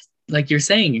fact, like you're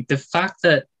saying, the fact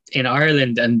that in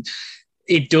Ireland, and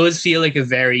it does feel like a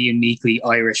very uniquely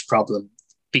Irish problem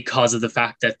because of the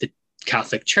fact that the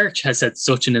Catholic Church has had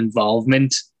such an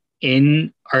involvement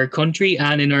in our country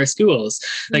and in our schools.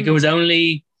 Like it was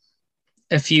only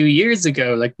a few years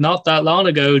ago, like not that long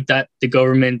ago, that the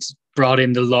government brought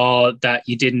in the law that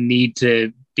you didn't need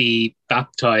to be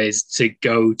baptized to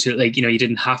go to, like, you know, you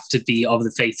didn't have to be of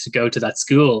the faith to go to that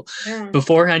school.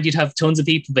 Beforehand, you'd have tons of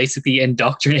people basically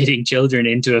indoctrinating children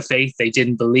into a faith they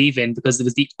didn't believe in because it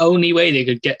was the only way they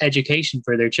could get education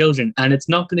for their children, and it's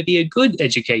not going to be a good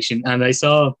education. And I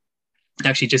saw,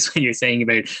 actually, just when you're saying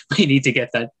about we need to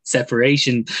get that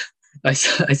separation, I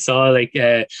saw like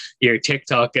your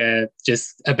TikTok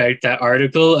just about that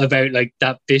article about like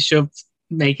that bishop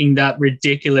making that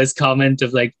ridiculous comment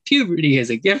of like puberty is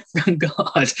a gift from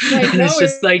God. And no, it's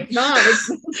just like not.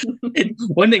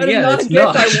 One thing, it's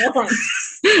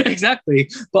not. Exactly.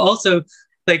 But also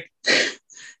like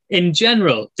in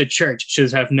general, the church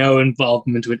should have no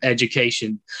involvement with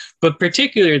education, but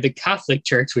particularly the Catholic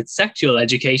Church with sexual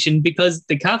education, because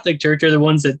the Catholic Church are the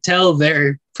ones that tell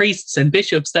their priests and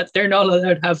bishops that they're not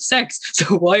allowed to have sex.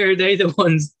 So why are they the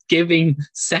ones giving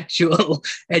sexual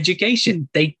education?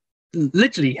 They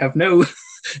literally have no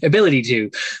ability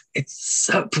to. It's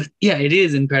so, yeah, it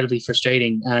is incredibly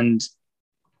frustrating. And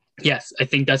yes, I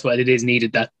think that's what it is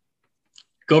needed, that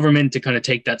government to kind of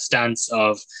take that stance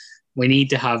of we need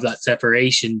to have that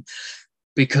separation.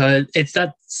 because it's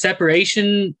that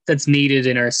separation that's needed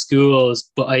in our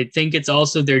schools. But I think it's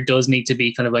also, there does need to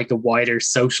be kind of like a wider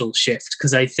social shift,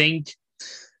 because I think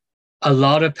a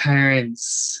lot of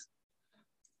parents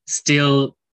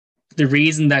still, the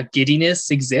reason that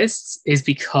giddiness exists is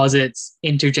because it's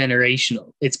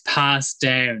intergenerational. It's passed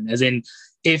down, as in,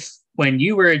 if when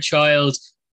you were a child,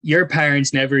 your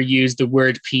parents never used the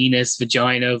word penis,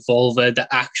 vagina, vulva, the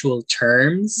actual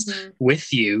terms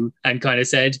with you, and kind of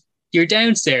said, you're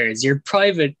downstairs, your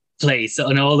private place,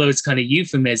 and all those kind of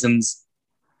euphemisms.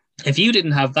 If you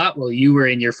didn't have that while you were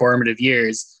in your formative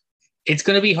years, it's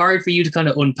going to be hard for you to kind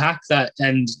of unpack that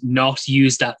and not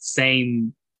use that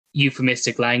same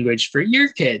euphemistic language for your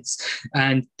kids.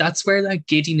 And that's where that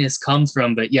giddiness comes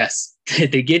from. But yes,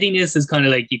 the giddiness is kind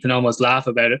of like, you can almost laugh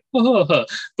about it,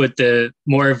 but the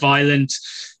more violent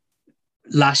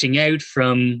lashing out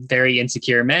from very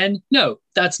insecure men, no,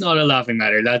 that's not a laughing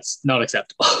matter. That's not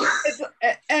acceptable.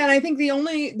 And I think the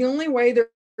only way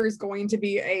there's going to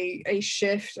be a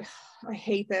shift, I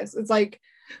hate this, it's like,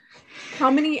 how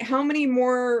many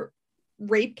more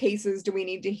rape cases do we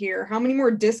need to hear? How many more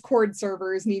Discord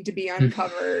servers need to be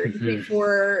uncovered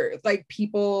before like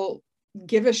people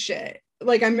give a shit?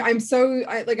 Like I'm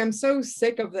so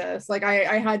sick of this. Like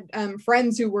I had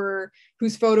friends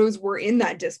whose photos were in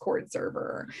that Discord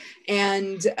server,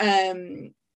 and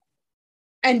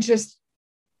just,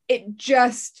 it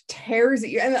just tears at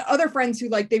you. And other friends who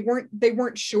like, they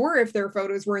weren't sure if their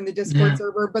photos were in the Discord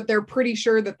server, but they're pretty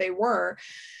sure that they were.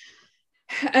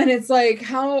 And it's like,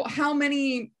 how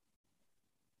many,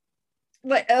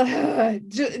 like like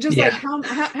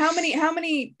how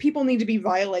many people need to be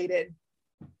violated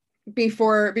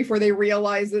before they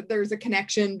realize that there's a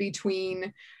connection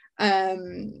between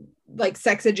like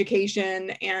sex education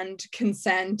and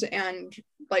consent and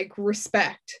like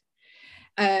respect,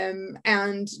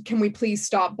 and can we please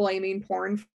stop blaming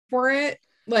porn for it?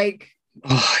 Like,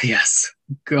 oh yes,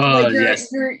 God, like yes,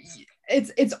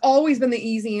 it's always been the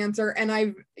easy answer. And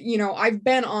I've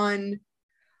been on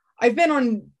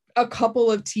a couple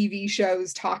of TV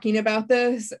shows talking about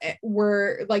this,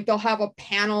 where like they'll have a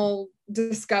panel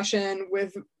discussion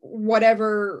with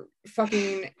whatever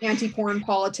fucking anti-porn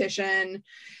politician,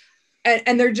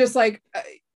 and they're just like,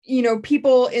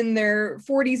 people in their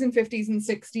 40s and 50s and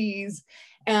 60s,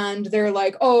 and they're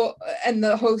like, oh, and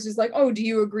the host is like, oh, do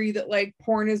you agree that like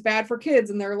porn is bad for kids?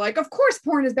 And they're like, of course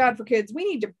porn is bad for kids, we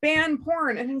need to ban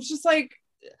porn. And it's just like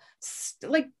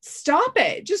stop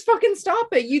it, just fucking stop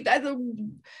it.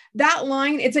 That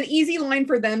line, it's an easy line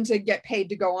for them to get paid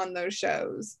to go on those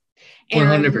shows.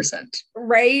 100%.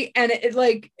 Right. And it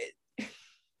like,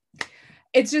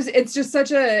 it's just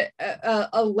such a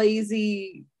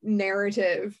lazy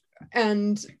narrative,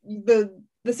 and the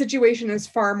situation is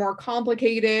far more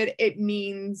complicated. It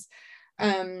means,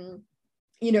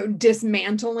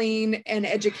 dismantling an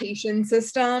education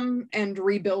system and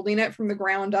rebuilding it from the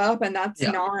ground up. And that's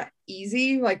not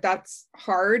easy. Like, that's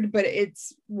hard, but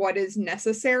it's what is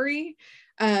necessary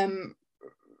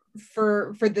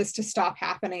for this to stop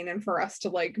happening and for us to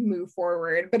like move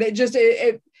forward. But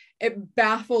it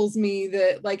baffles me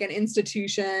that like an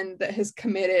institution that has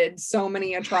committed so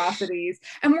many atrocities,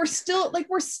 and we're still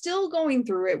going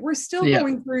through it. We're still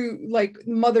going through like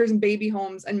mothers and baby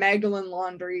homes and Magdalene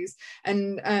laundries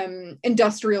and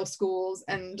industrial schools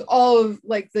and all of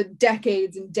like the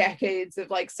decades and decades of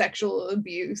like sexual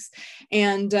abuse,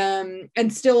 and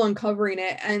still uncovering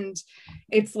it. And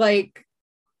it's like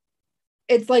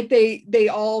they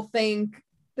all think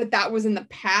that was in the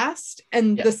past,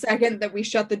 and the second that we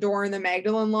shut the door in the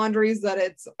Magdalene laundries, that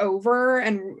it's over,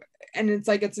 and it's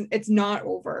like it's not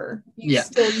over. You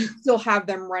still have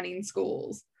them running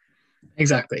schools.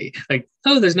 Exactly. Like,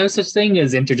 oh, there's no such thing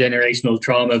as intergenerational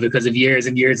trauma because of years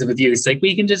and years of abuse. Like,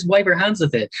 we can just wipe our hands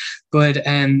with it. But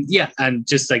and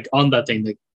just like on that thing,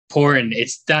 like porn,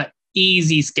 it's that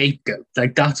easy scapegoat.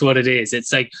 Like, that's what it is.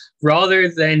 It's like, rather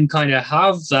than kind of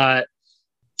have that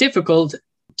difficult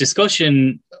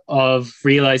discussion of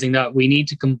realizing that we need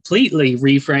to completely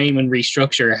reframe and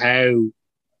restructure how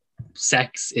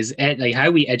sex is, like how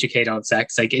we educate on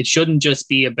sex. Like, it shouldn't just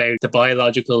be about the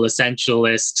biological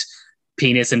essentialist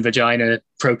penis and vagina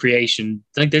procreation.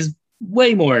 Like, there's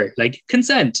way more, like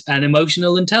consent and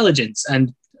emotional intelligence,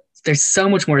 and there's so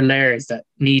much more layers that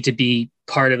need to be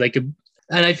part of like and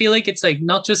I feel like it's like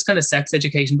not just kind of sex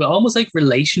education, but almost like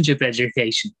relationship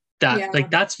education. Like,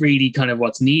 that's really kind of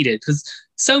what's needed, because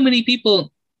so many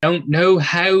people don't know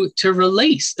how to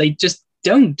relate. They just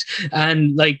don't.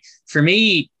 And like, for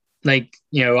me, like,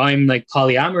 I'm like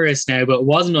polyamorous now, but it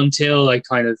wasn't until I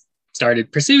kind of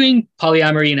started pursuing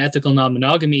polyamory and ethical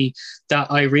non-monogamy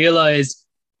that I realized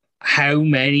how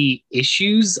many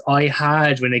issues I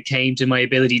had when it came to my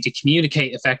ability to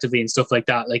communicate effectively and stuff like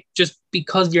that. Like, just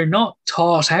because you're not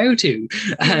taught how to.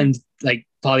 And like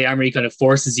polyamory kind of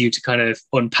forces you to kind of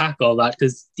unpack all that,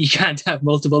 because you can't have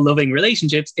multiple loving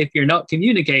relationships if you're not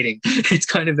communicating. It's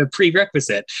kind of a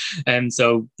prerequisite. And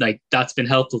so like that's been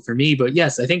helpful for me. But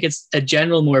yes, I think it's a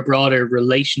general, more broader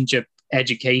relationship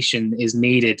education is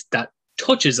needed that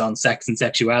touches on sex and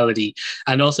sexuality,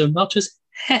 and also not just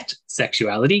het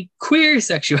sexuality, queer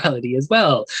sexuality as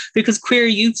well, because queer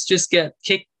youths just get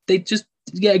kicked, they just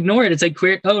get ignored. It's like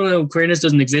queerness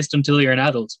doesn't exist until you're an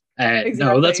adult. Exactly.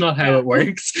 No, that's not how it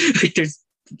works. Like, there's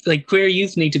like queer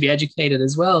youth need to be educated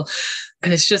as well,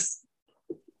 and it's just,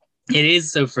 it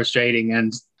is so frustrating.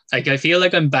 And like I feel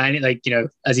like I'm banging, like, you know,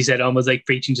 as you said, almost like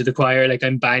preaching to the choir, like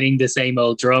I'm banging the same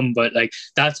old drum. But like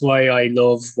that's why I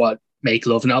love what Make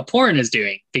Love Not Porn is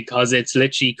doing, because it's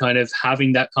literally kind of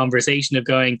having that conversation of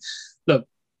going, look,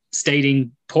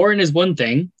 stating porn is one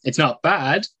thing, it's not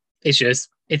bad, it's just,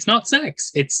 it's not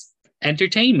sex, it's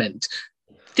entertainment.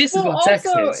 This is what sex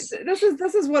is.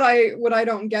 This is what I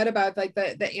don't get about like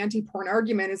the anti-porn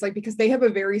argument, is like, because they have a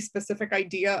very specific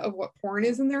idea of what porn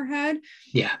is in their head.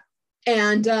 Yeah.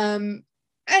 And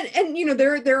you know,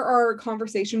 there are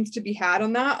conversations to be had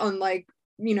on that, on like,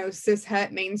 you know, cis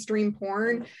het mainstream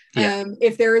porn. Yeah.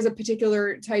 If there is a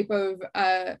particular type of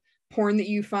porn that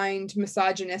you find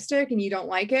misogynistic and you don't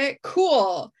like it,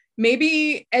 cool,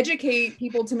 maybe educate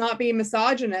people to not be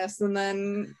misogynist, and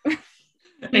then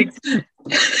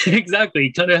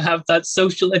Exactly, kind of have that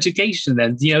social education,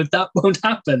 and you know that won't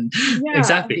happen. Yeah.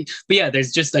 Exactly. But yeah,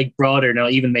 there's just like broader,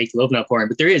 not even Make Love Not Porn,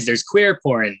 but there's queer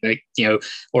porn, like, you know,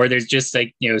 or there's just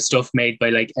like, you know, stuff made by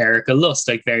like Erica Lust,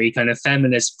 like very kind of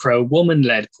feminist, pro woman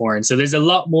led porn. So there's a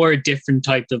lot more different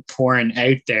types of porn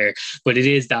out there, but it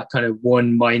is that kind of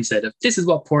one mindset of this is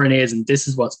what porn is, and this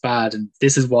is what's bad, and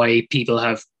this is why people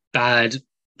have bad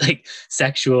like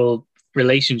sexual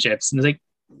relationships. And it's like,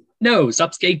 no,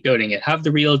 stop scapegoating it. Have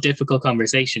the real difficult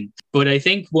conversation. But I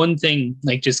think one thing,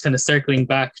 like just kind of circling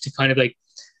back to kind of like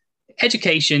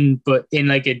education, but in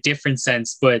like a different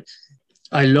sense. But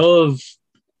I love,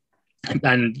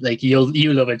 and like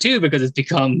you love it too, because it's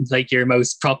become like one of your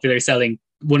most popular selling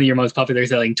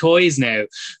toys now.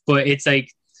 But it's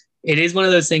like, it is one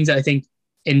of those things that I think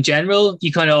in general,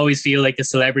 you kind of always feel like a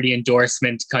celebrity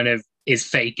endorsement kind of is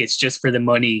fake. It's just for the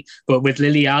money. But with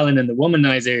Lily Allen and the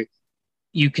Womanizer,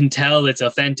 you can tell it's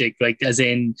authentic, like as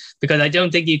in, because I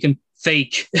don't think you can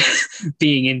fake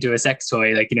being into a sex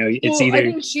toy. Like, you know, it's either.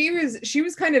 I think she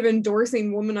was kind of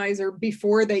endorsing Womanizer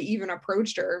before they even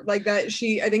approached her. Like that,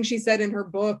 I think she said in her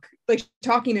book, like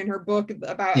talking in her book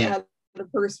about how the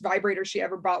first vibrator she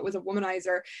ever bought was a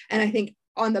Womanizer, and I think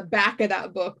on the back of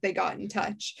that book they got in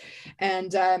touch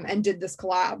and did this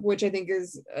collab, which I think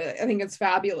it's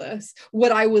fabulous.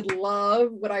 What I would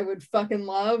fucking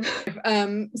love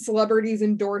if celebrities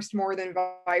endorsed more than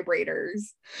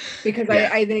vibrators, because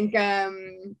I think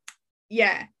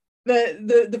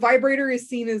the vibrator is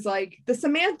seen as like the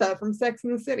Samantha from Sex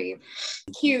and the City,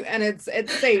 cute, and it's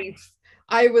safe.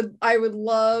 I would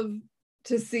love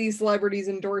to see celebrities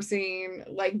endorsing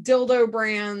like dildo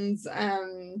brands,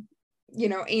 you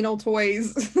know, anal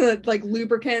toys, like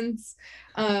lubricants.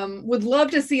 Would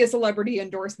love to see a celebrity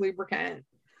endorse lubricant.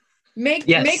 Make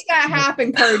that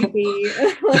happen, Cardi B.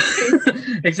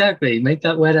 Exactly, make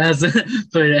that wet ass.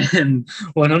 But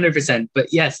 100%.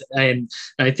 But yes,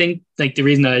 I think like the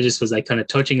reason I just was like kind of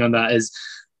touching on that is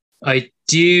I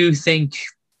do think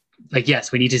like,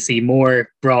 yes, we need to see more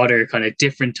broader kind of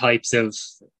different types of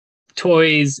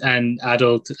toys and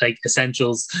adult like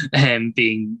essentials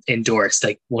being endorsed,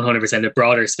 like 100%, a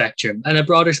broader spectrum, and a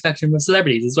broader spectrum of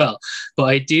celebrities as well. But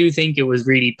I do think it was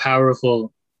really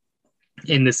powerful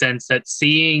in the sense that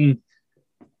seeing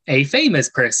a famous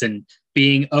person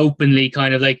being openly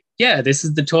kind of like, yeah, this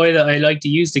is the toy that I like to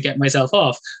use to get myself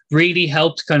off, really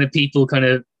helped kind of people kind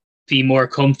of be more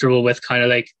comfortable with kind of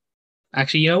like,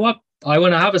 actually, you know what? I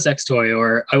want to have a sex toy,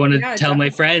 or I want to tell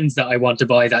my friends that I want to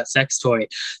buy that sex toy.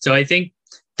 So I think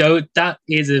though that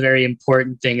is a very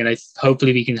important thing. And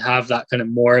hopefully we can have that kind of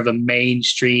more of a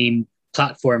mainstream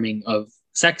platforming of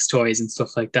sex toys and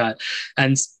stuff like that.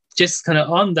 And just kind of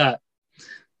on that,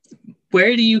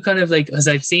 where do you kind of like, as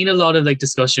I've seen a lot of like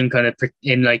discussion kind of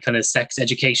in like kind of sex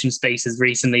education spaces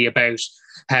recently about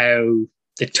how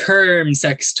the term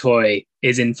sex toy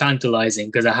is infantilizing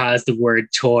because it has the word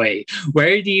toy.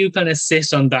 Where do you kind of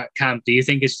sit on that camp? Do you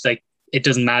think it's like, it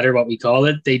doesn't matter what we call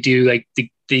it? They do like,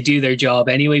 they do their job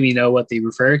anyway. We know what they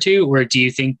refer to. Or do you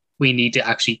think we need to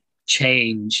actually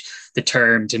change the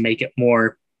term to make it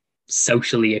more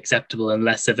socially acceptable and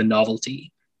less of a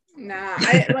novelty? Nah,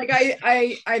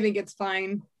 I think it's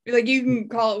fine. Like, you can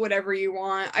call it whatever you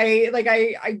want.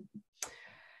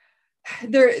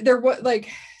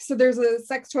 So there's a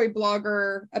sex toy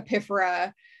blogger,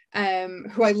 Epiphora,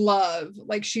 who I love.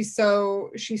 Like, she's so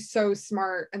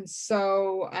smart and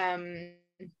so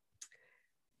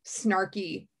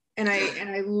snarky. And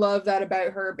I love that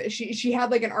about her. But she had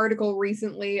like an article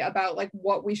recently about like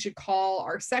what we should call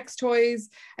our sex toys.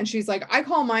 And she's like, I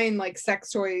call mine like sex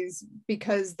toys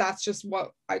because that's just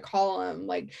what I call them.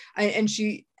 Like, and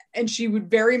she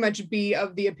would very much be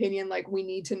of the opinion, like, we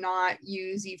need to not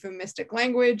use euphemistic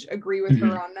language. Agree with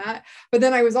her on that. But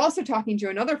then I was also talking to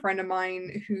another friend of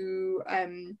mine who,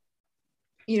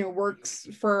 works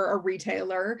for a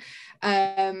retailer.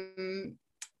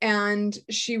 And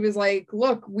she was like,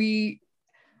 look,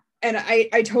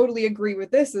 I totally agree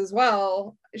with this as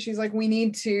well. She's like, we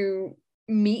need to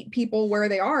meet people where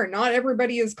they are. Not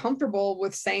everybody is comfortable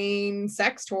with saying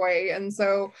sex toy. And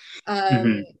so,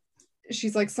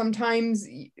 she's like, sometimes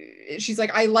she's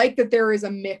like, I like that there is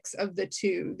a mix of the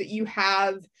two, that you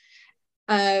have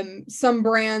some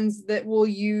brands that will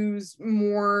use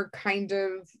more kind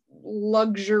of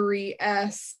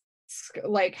luxury-esque,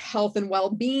 like health and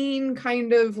well-being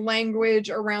kind of language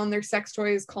around their sex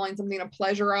toys, calling something a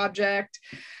pleasure object,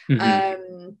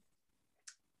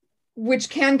 which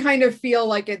can kind of feel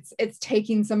like it's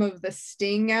taking some of the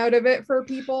sting out of it for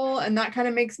people. And that kind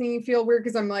of makes me feel weird,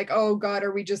 because I'm like, oh God,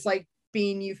 are we just like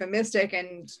being euphemistic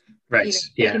and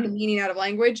taking the meaning out of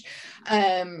language?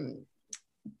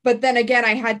 But then again,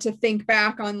 I had to think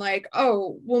back on like,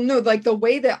 oh, well, no, like the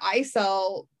way that I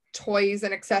sell toys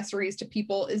and accessories to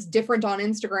people is different on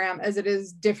Instagram as it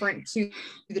is different to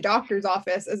the doctor's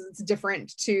office, as it's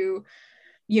different to,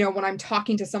 when I'm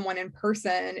talking to someone in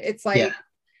person. It's like,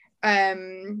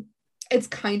 it's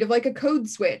kind of like a code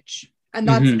switch. And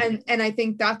that's, and I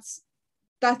think that's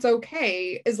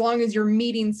okay, as long as you're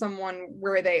meeting someone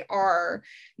where they are.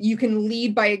 You can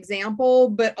lead by example,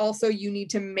 but also you need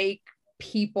to make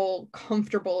people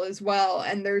comfortable as well.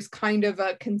 And there's kind of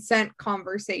a consent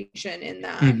conversation in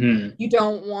that. You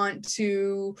don't want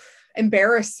to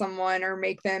embarrass someone or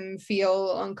make them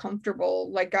feel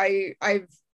uncomfortable. Like Sex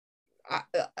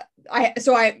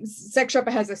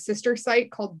Shoppa has a sister site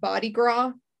called Body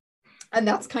Gras, and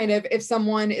that's kind of, if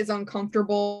someone is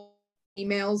uncomfortable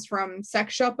emails from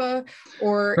Sex Shoppa,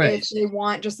 or if they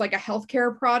want just like a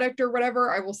healthcare product or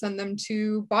whatever, I will send them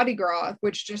to Body Gras,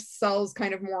 which just sells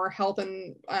kind of more health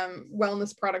and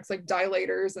wellness products like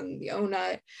dilators and the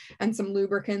O-Nut and some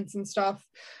lubricants and stuff.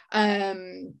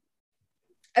 And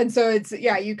so it's,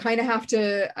 you kind of have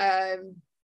to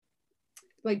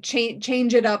like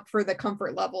change it up for the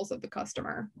comfort levels of the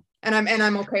customer. And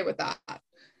I'm okay with that.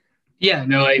 Yeah,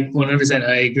 no, I 100%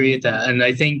 I agree with that. And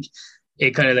I think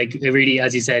it kind of like, it really,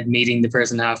 as you said, meeting the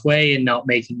person halfway and not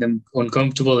making them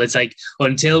uncomfortable. It's like,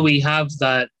 until we have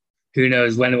that, who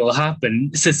knows when it will happen,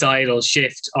 societal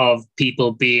shift of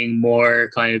people being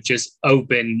more kind of just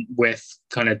open with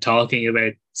kind of talking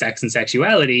about sex and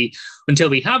sexuality, until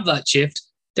we have that shift,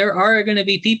 there are going to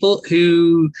be people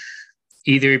who,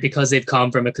 either because they've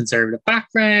come from a conservative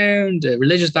background, a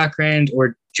religious background,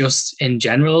 or just in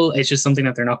general, it's just something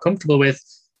that they're not comfortable with.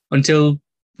 Until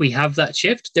we have that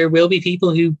shift, there will be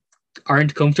people who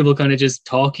aren't comfortable kind of just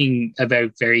talking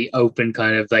about very open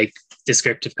kind of like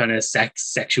descriptive kind of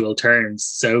sexual terms.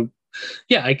 So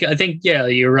I think,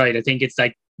 you're right. I think it's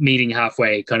like meeting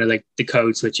halfway, kind of like the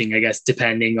code switching, I guess,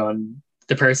 depending on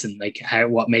the person, like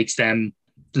what makes them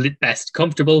best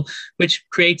comfortable, which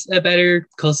creates a better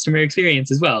customer experience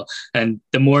as well. And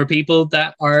the more people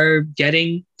that are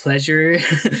getting pleasure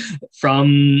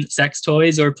from sex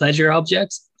toys or pleasure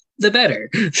objects, the better.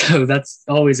 So that's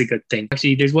always a good thing.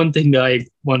 Actually, there's one thing that I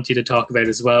want you to talk about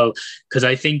as well, because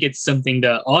I think it's something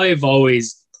that I've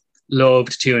always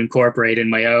loved to incorporate in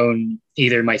my own,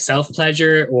 either my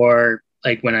self-pleasure or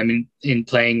like when I'm in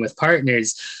playing with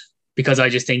partners, because I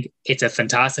just think it's a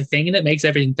fantastic thing and it makes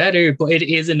everything better. But it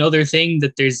is another thing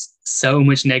that there's so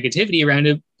much negativity around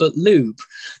it. But lube,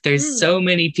 there's so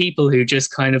many people who just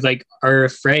kind of like are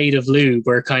afraid of lube,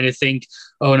 or kind of think,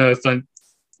 oh no,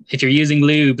 if you're using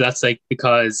lube, that's like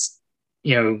because,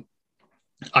 I'm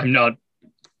not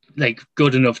like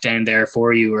good enough down there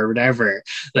for you or whatever.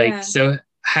 Like, so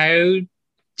how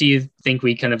do you think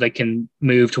we kind of like can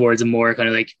move towards a more kind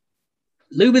of like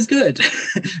lube is good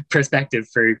perspective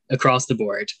for across the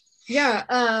board?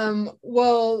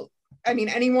 Well, I mean,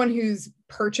 anyone who's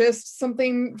purchased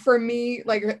something from me,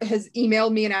 like has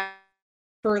emailed me and asked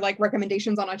for like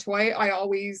recommendations on a toy, I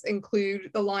always include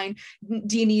the line,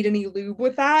 do you need any lube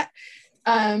with that?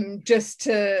 Just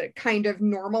to kind of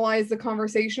normalize the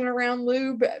conversation around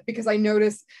lube, because I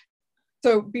notice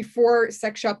So before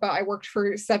Sex Shoppa, I worked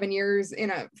for 7 years in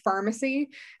a pharmacy.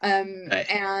 Right.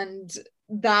 And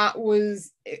that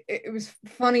was, it was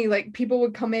funny. Like people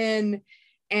would come in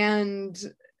and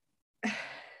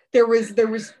there was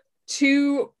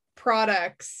two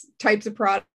types of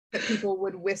products that people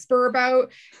would whisper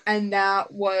about. And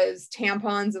that was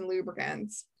tampons and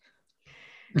lubricants.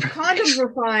 Condoms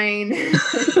were fine.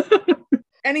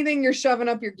 Anything you're shoving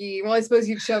up your gee. Well, I suppose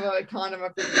you'd shove a condom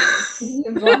up your gee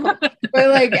as well. But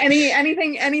like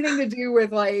anything to do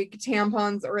with like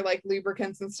tampons or like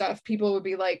lubricants and stuff, people would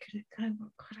be like,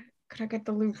 could I get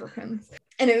the lubricants?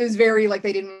 And it was very like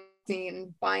they didn't see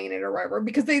buying it or whatever,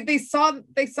 because they saw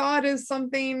it as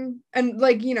something, and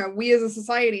like, you know, we as a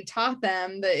society taught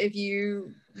them that if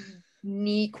you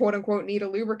quote unquote need a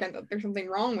lubricant, that there's something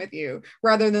wrong with you,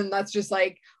 rather than that's just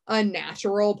like a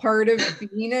natural part of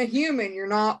being a human. You're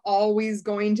not always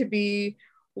going to be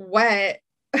wet.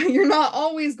 You're not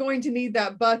always going to need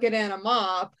that bucket and a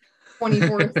mop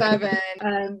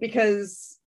 24/7,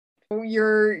 because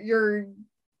your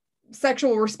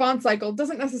sexual response cycle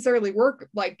doesn't necessarily work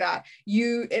like that.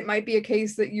 It might be a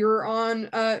case that you're on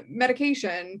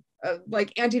medication,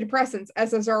 like antidepressants,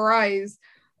 SSRIs,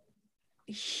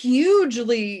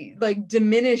 hugely like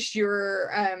diminish your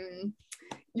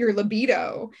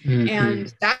libido. Mm-hmm.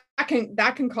 And that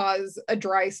can cause a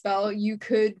dry spell. You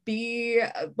could be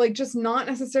like just not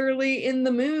necessarily in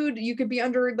the mood. You could be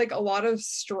under like a lot of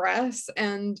stress,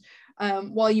 and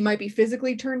while you might be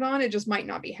physically turned on, it just might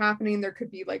not be happening. There could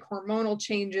be like hormonal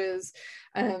changes,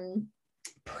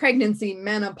 pregnancy,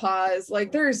 menopause.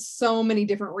 Like there's so many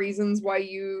different reasons why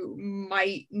you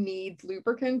might need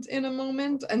lubricant in a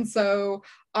moment. And so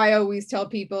I always tell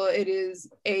people it is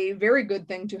a very good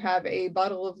thing to have a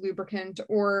bottle of lubricant,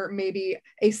 or maybe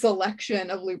a selection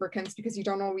of lubricants, because you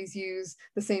don't always use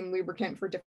the same lubricant for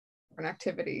different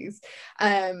activities.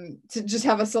 To just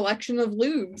have a selection of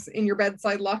lubes in your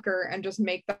bedside locker and just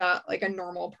make that like a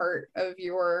normal part of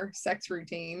your sex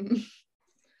routine.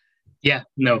 Yeah,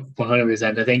 no,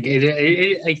 100%. I think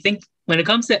I think when it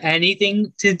comes to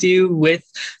anything to do with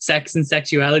sex and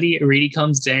sexuality, it really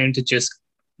comes down to just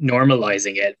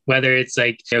normalizing it. Whether it's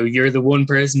like, you know, you're the one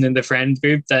person in the friend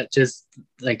group that just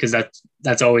like, because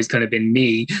that's always kind of been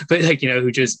me, but like, you know,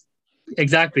 who just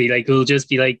exactly like who'll just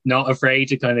be like not afraid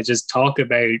to kind of just talk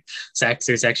about sex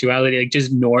or sexuality, like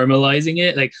just normalizing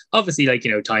it. Like obviously, like,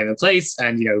 you know, time and place,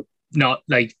 and you know, not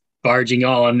like barging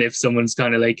on if someone's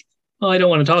kind of like, oh, I don't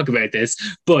want to talk about this.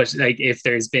 But like if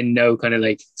there's been no kind of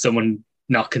like someone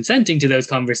not consenting to those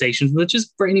conversations, but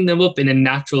just bringing them up in a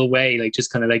natural way, like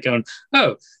just kind of like going,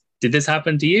 oh, did this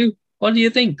happen to you? What do you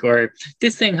think? Or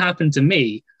this thing happened to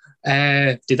me.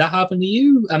 Did that happen to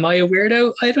you? Am I a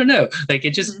weirdo? I don't know. Like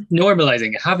it just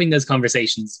normalizing, having those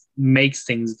conversations makes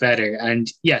things better. And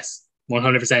yes,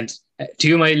 100%.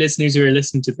 To my listeners who are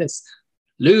listening to this,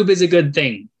 lube is a good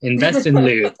thing. Invest in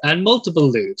lube and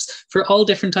multiple lubes for all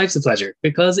different types of pleasure,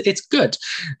 because it's good.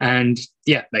 And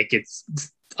yeah, like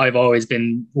I've always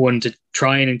been one to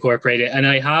try and incorporate it. And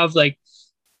I have like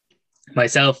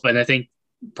myself, and I think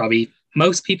probably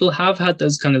most people have had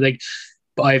those kind of like,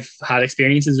 I've had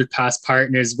experiences with past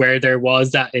partners where there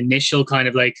was that initial kind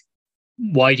of like,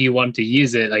 why do you want to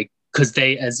use it? Like, because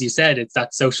they, as you said, it's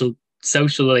that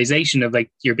socialization of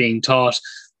like, you're being taught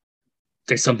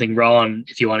there's something wrong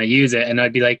if you want to use it. And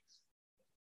I'd be like,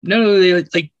 no,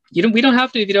 like we don't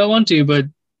have to if you don't want to, but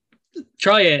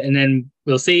try it. And then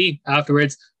we'll see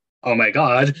afterwards, oh my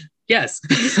God, yes,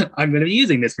 I'm going to be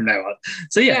using this from now on.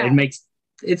 So yeah. It makes,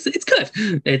 it's good.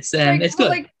 It's good.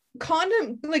 Like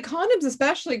condoms,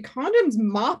 especially condoms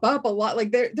mop up a lot.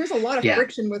 Like there's a lot of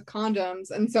friction with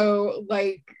condoms. And so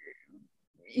like,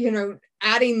 you know,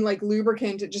 adding like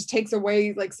lubricant, it just takes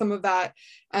away like some of that,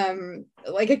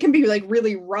 like it can be like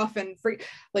really rough and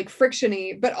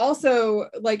frictiony, but also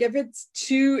like if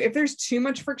there's too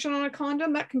much friction on a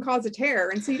condom, that can cause a tear,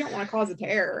 and so you don't want to cause a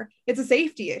tear. It's a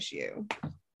safety issue.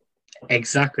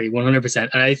 Exactly, 100%.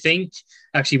 And I think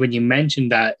actually when you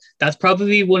mentioned that, that's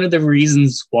probably one of the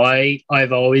reasons why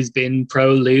I've always been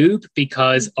pro lube,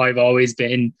 because I've always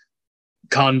been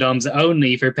condoms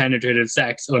only for penetrative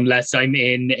sex unless I'm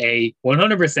in a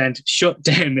 100% shut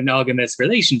down monogamous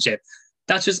relationship.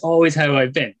 That's just always how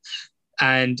I've been.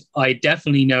 And I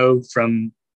definitely know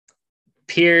from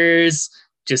peers,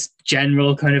 just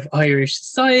general kind of Irish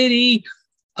society,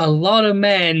 a lot of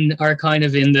men are kind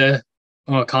of in the,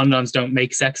 oh, condoms don't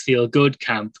make sex feel good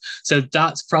camp. So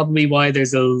that's probably why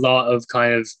there's a lot of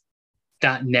kind of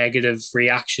that negative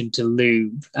reaction to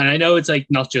lube. And I know it's like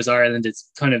not just Ireland, it's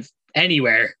kind of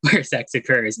anywhere where sex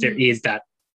occurs, there is that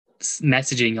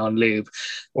messaging on lube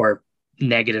or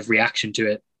negative reaction to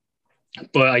it.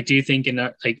 But I do think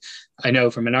I know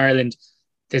from in Ireland,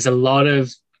 there's a lot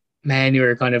of men who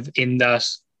are kind of in that,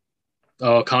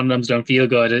 oh, condoms don't feel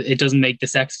good. It doesn't make the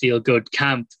sex feel good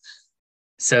camp.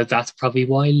 So that's probably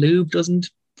why lube doesn't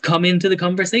come into the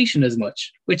conversation as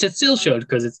much, which it still should,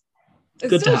 because it's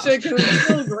good to have. Should, because it's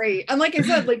still great. And like I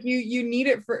said, like you need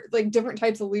it for like different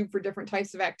types of lube for different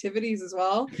types of activities as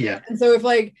well. Yeah. And so if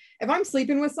I'm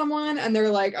sleeping with someone and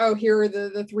they're like, oh, here are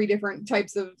the three different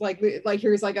types of like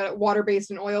here's like a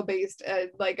water-based and oil-based,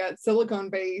 like a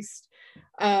silicone-based,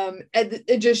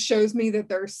 it just shows me that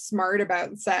they're smart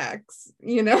about sex,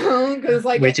 because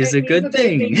like, which is a good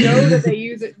thing. They know that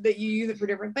you use it for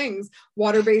different things.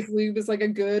 Water-based lube is like a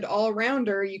good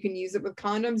all-rounder. You can use it with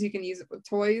condoms, you can use it with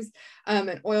toys.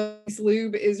 And oil-based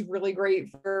lube is really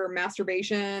great for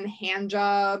masturbation, hand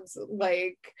jobs.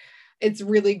 Like, it's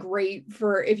really great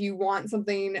for if you want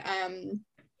something.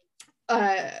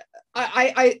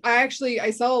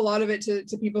 I sell a lot of it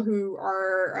to people who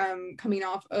are coming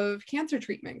off of cancer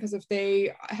treatment, because if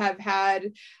they have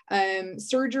had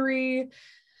surgery,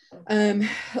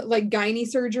 like gynae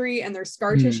surgery, and there's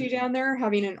scar tissue down there,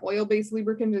 having an oil-based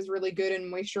lubricant is really good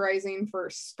and moisturizing for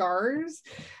scars.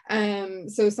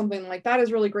 So something like that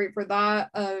is really great for that.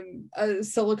 A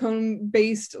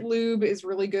silicone-based lube is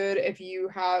really good if you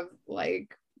have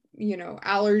like,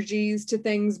 allergies to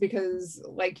things, because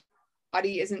like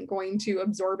body isn't going to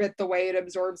absorb it the way it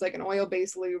absorbs like an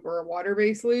oil-based lube or a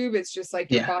water-based lube. It's just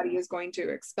like your body is going to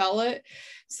expel it.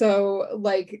 So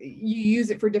like you use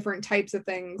it for different types of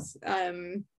things.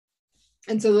 And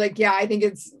so like, yeah, I think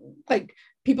it's like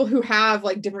people who have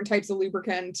like different types of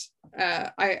lubricant,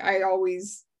 I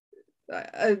always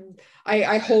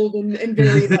I hold in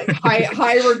very like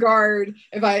high regard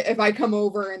if I come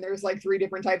over and there's like 3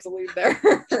 different types of lube there.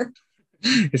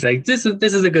 It's like this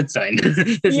is a good sign. This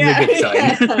is a good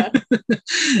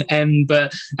sign.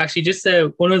 But actually, just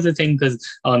one other thing, because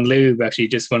on lube, actually,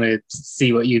 just want to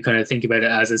see what you kind of think about it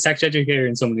as a sex educator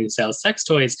and someone who sells sex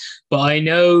toys. But I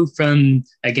know from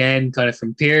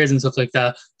peers and stuff like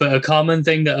that. But a common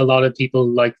thing that a lot of people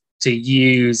like to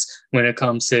use when it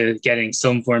comes to getting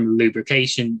some form of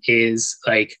lubrication is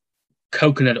like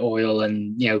coconut oil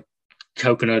and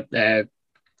coconut.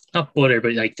 Not butter,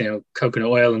 but like coconut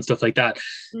oil and stuff like that.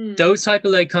 Those type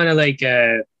of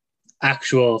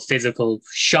actual physical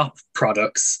shop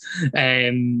products,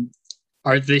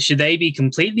 should they be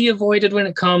completely avoided when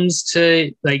it comes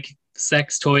to like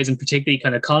sex toys, and particularly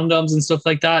kind of condoms and stuff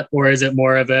like that, or is it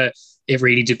more of it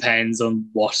really depends on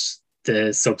what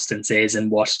the substance is and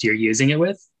what you're using it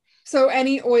with? So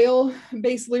any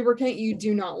oil-based lubricant you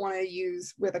do not want to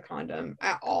use with a condom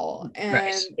at all,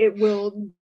 and it will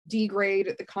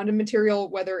degrade the condom material,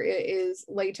 whether it is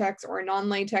latex or a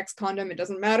non-latex condom. It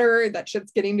doesn't matter, that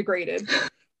shit's getting degraded.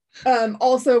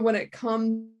 Also, when it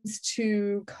comes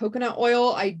to coconut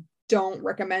oil, I don't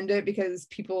recommend it, because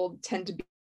people tend to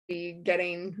be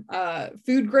getting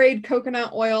food grade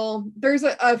coconut oil. There's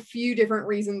a few different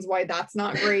reasons why that's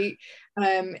not great.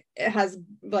 It has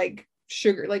like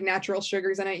sugar, like natural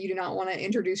sugars in it. You do not want to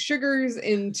introduce sugars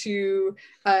into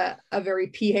a very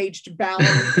pH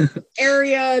balanced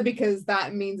area, because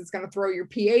that means it's going to throw your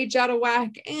pH out of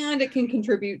whack, and it can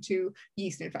contribute to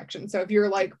yeast infection. So if you're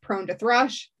like prone to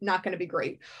thrush, not going to be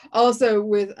great. Also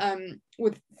with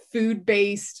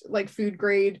food-based, like food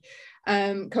grade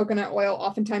coconut oil,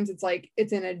 oftentimes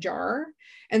it's in a jar,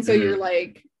 and so you're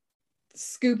like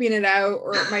scooping it out,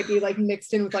 or it might be like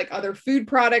mixed in with like other food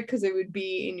product, because it would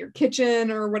be in your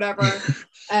kitchen or whatever.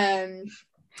 And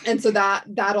so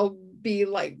that'll be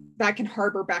like, that can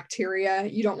harbor bacteria.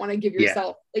 You don't want to give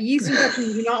yourself a yeast infection.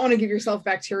 You do not want to give yourself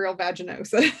bacterial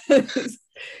vaginosis.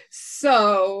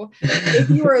 So if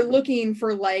you are looking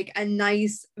for like a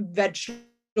nice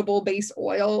vegetable based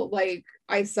oil, like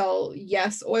I sell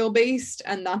Yes oil based,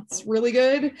 and that's really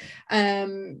good.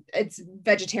 It's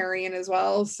vegetarian as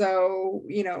well, so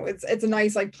it's a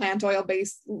nice like plant oil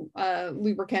based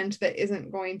lubricant that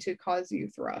isn't going to cause you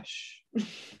thrush.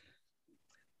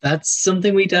 That's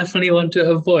something we definitely want to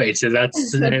avoid. So that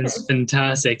sounds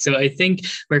fantastic. So I think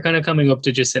we're kind of coming up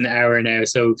to just an hour now.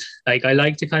 So like I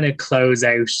like to kind of close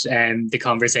out the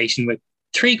conversation with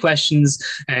 3 questions,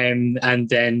 and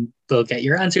then we'll get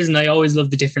your answers. And I always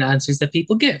love the different answers that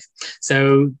people give.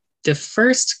 So the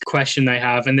first question I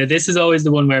have, and this is always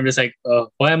the one where I'm just like, oh,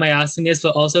 why am I asking this?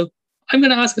 But also, I'm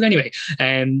going to ask it anyway.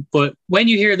 But when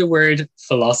you hear the word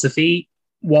philosophy,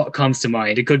 what comes to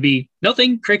mind? It could be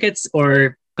nothing, crickets,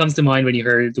 or comes to mind when you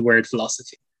heard the word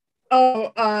philosophy?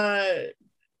 Oh,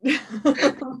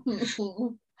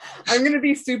 I'm going to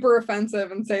be super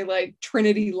offensive and say like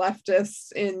Trinity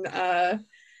leftists in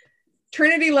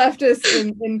Trinity left us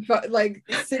in like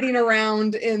sitting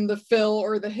around in the Phil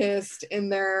or the Hist in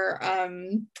their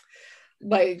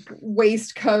like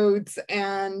waistcoats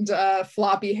and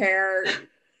floppy hair,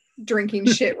 drinking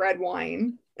shit red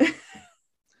wine.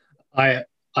 I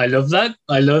love that.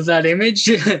 I love that image.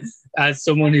 As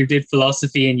someone who did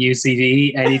philosophy in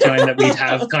UCD, anytime that we'd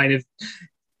have kind of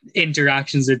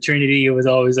interactions with Trinity, it was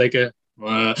always like a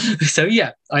so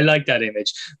yeah, I like that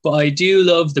image. But I do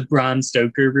love the Bram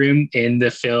Stoker room in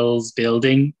the Phil's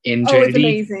building in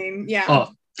Trinity. It's amazing. Yeah.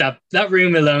 Oh, that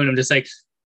room alone, I'm just like,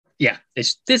 yeah,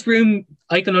 this room,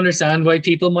 I can understand why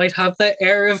people might have that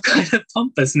air of kind of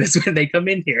pompousness when they come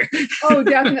in here. Oh,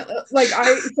 definitely. Like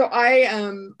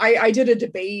I did a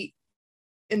debate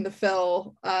in the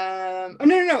Phil.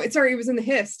 No, sorry, it was in the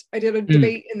Hist. I did a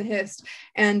debate in the Hist,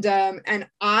 and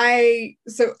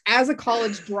so as a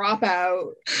college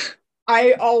dropout,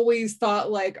 I always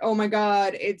thought like, oh my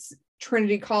God, it's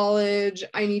Trinity College.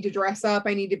 I need to dress up.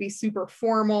 I need to be super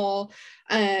formal.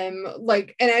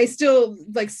 Like, and I still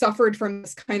like suffered from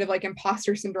this kind of like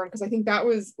imposter syndrome, because I think that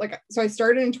was like, so I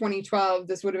started in 2012.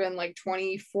 This would have been like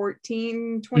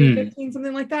 2014, 2015,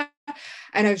 something like that.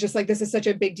 And I was just like, this is such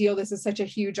a big deal. This is such a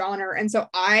huge honor. And so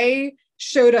I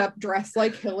showed up dressed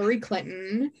like Hillary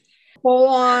Clinton, full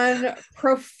on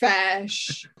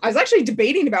profesh. I was actually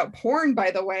debating about porn,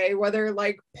 by the way, whether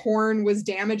like porn was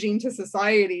damaging to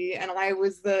society, and I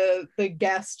was the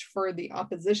guest for the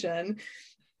opposition.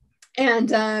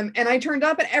 And I turned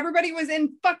up and everybody was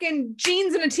in fucking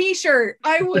jeans and a t-shirt.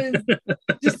 I was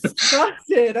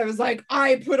disgusted. I was like,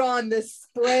 I put on this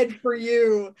spread for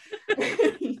you.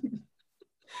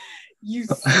 You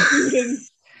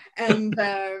students. And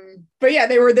but yeah,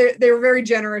 they were very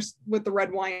generous with the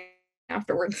red wine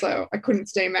afterwards, so I couldn't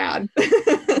stay mad.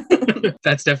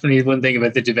 That's definitely one thing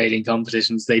about the debating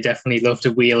competitions. They definitely love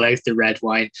to wheel out the red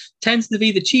wine. Tends to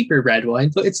be the cheaper red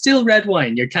wine, but it's still red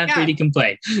wine. You can't really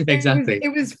complain. Exactly.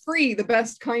 It was free, the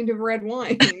best kind of red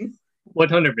wine.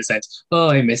 100%. Oh,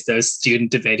 I miss those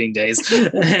student debating days.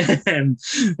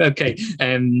 Okay.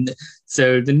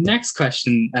 So the next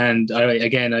question, and I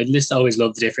always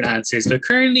love the different answers, but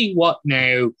currently what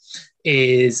now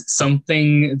is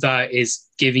something that is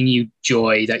giving you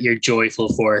joy, that you're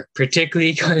joyful for,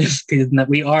 particularly kind of that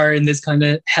we are in this kind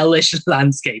of hellish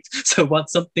landscape. So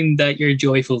what's something that you're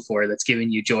joyful for that's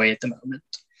giving you joy at the moment?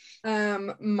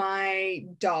 My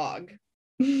dog.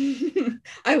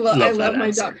 I love my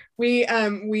dog. We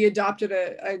adopted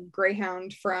a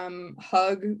greyhound from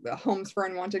Hug, Homes for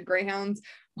Unwanted Greyhounds,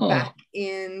 back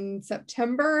in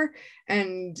September,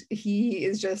 and he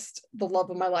is just the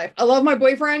love of my life. I love my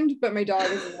boyfriend, but my dog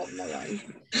is the love of my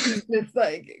life. It's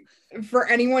like, for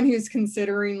anyone who's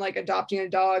considering like adopting a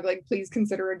dog, like please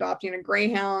consider adopting a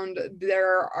greyhound.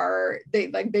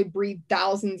 They breed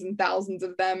thousands and thousands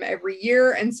of them every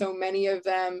year, and so many of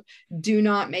them do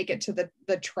not make it to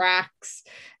the tracks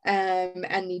and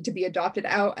need to be adopted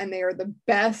out, and they are the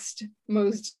best,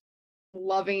 most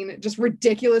loving, just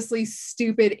ridiculously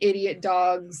stupid idiot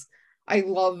dogs. I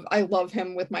love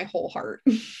him with my whole heart.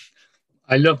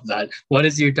 I love that. What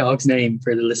is your dog's name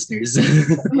for the listeners?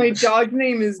 My dog's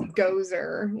name is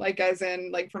Gozer, like as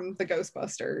in like from the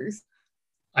Ghostbusters.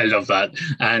 I love that.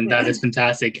 And that is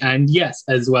fantastic. And yes,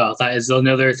 as well, that is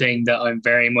another thing that I'm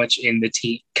very much in the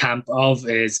camp of,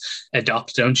 is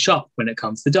adopt, don't shop when it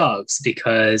comes to dogs,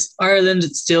 because Ireland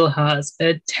still has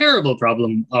a terrible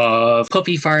problem of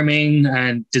puppy farming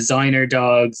and designer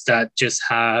dogs that just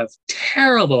have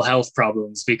terrible health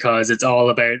problems, because it's all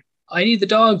about, I need the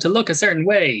dog to look a certain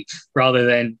way, rather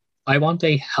than I want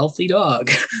a healthy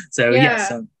dog. So yes,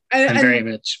 I'm very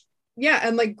much. Yeah,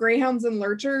 and like greyhounds and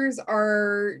lurchers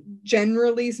are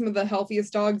generally some of the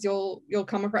healthiest dogs you'll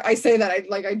come across. I say that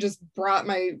I just brought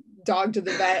my dog to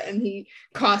the vet and he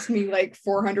cost me like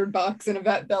 $400 in a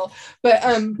vet bill.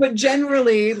 But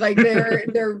generally, like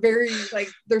they're very like,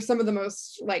 they're some of the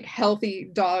most like healthy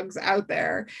dogs out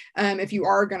there. If you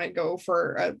are gonna go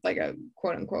for a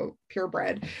quote unquote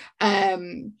purebred.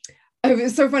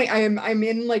 It's so funny. I'm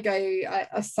in like a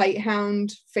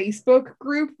Sighthound Facebook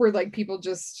group where like people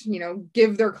just,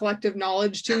 give their collective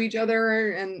knowledge to each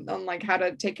other and on like how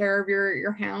to take care of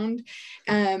your hound.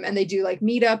 And they do like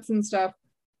meetups and stuff.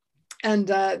 And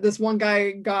this one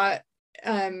guy got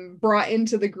brought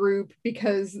into the group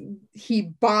because he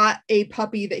bought a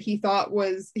puppy that he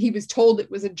was told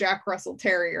it was a Jack Russell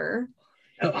Terrier.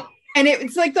 Oh. And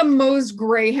it's like the most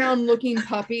greyhound looking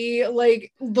puppy, like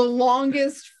the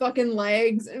longest fucking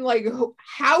legs. And like,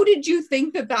 how did you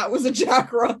think that was a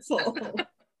Jack Russell?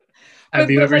 Have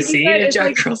you ever like you seen said, a it's Jack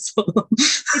like Russell?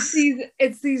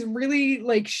 it's these really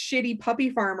like shitty puppy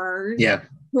farmers Yeah.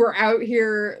 who are out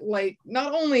here like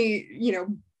not only, you know,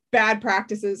 bad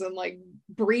practices and like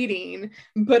breeding,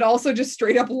 but also just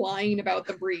straight up lying about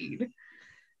the breed.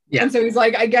 Yeah. And so he's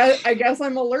like, I guess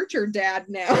I'm a lurcher dad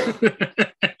now.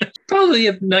 Probably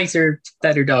a nicer,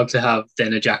 better dog to have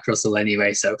than a Jack Russell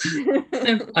anyway. So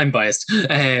I'm biased.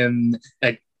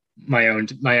 My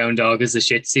own dog is a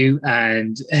Shih Tzu,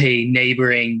 and a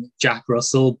neighboring Jack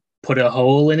Russell put a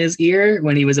hole in his ear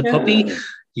when he was a puppy.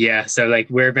 Yeah, so like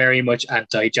we're very much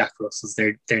anti Jack Russells.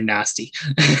 They're nasty.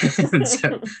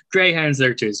 So greyhounds,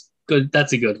 lurchers, good.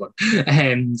 That's a good one.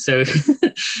 So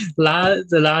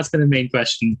the last kind of main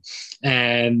question.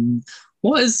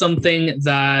 What is something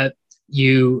that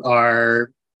you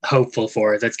are hopeful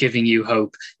for, that's giving you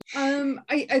hope?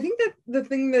 I think that the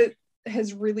thing that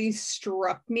has really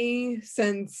struck me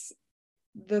since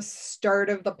the start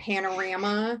of the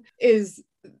panorama is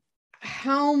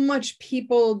how much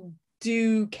people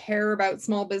do care about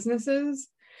small businesses.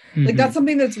 Mm-hmm. Like that's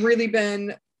something that's really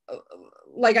been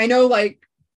like, I know like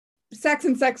sex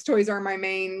and sex toys are my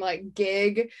main like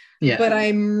gig, yeah, but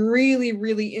I'm really,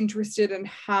 really interested in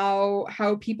how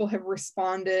people have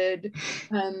responded,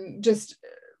 just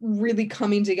really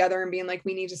coming together and being like,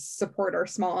 we need to support our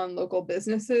small and local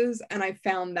businesses. And I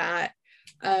found that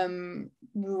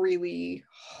really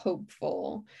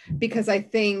hopeful, because I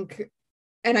think,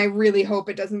 and I really hope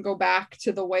it doesn't go back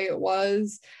to the way it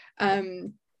was.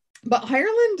 But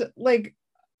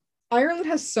Ireland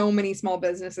has so many small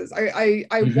businesses. I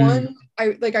won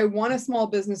a small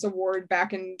business award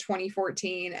back in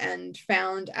 2014 and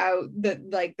found out that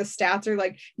like the stats are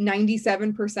like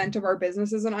 97% of our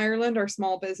businesses in Ireland are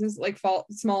small business, like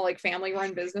small, like family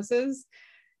run businesses.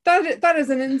 That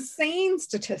is an insane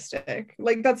statistic.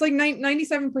 Like that's like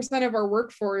 97% of our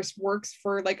workforce works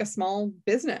for like a small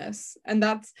business. And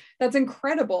that's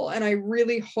incredible. And I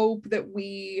really hope that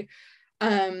we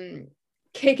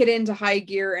kick it into high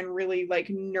gear and really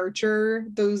like nurture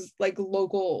those like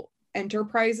local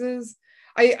enterprises.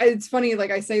 It's funny, like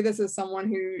I say this as someone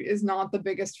who is not the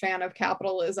biggest fan of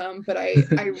capitalism, but I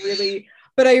really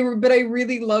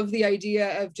love the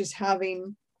idea of just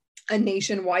having a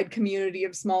nationwide community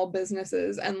of small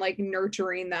businesses and like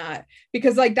nurturing that,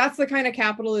 because like that's the kind of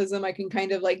capitalism I can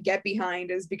kind of like get behind,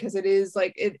 is because it is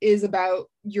about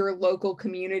your local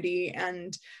community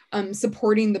and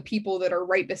supporting the people that are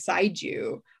right beside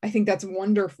you. I think that's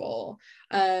wonderful.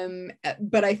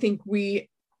 But I think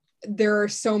there are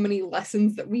so many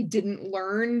lessons that we didn't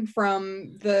learn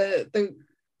from the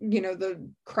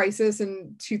crisis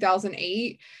in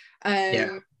 2008,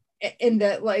 and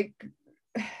that like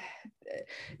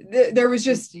there was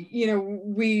just,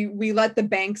 we let the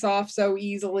banks off so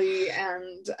easily,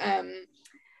 and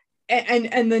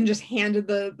then just handed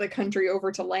the country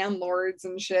over to landlords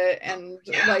and shit, and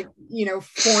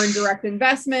foreign direct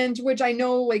investment, which I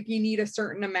know like you need a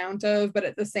certain amount of, but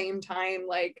at the same time,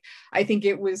 like I think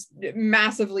it was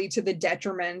massively to the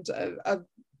detriment of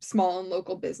small and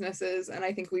local businesses. And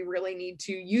I think we really need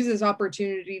to use this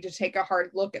opportunity to take a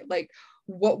hard look at like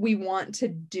what we want to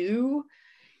do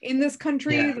in this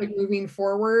country, like moving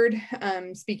forward,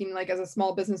 speaking like as a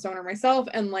small business owner myself,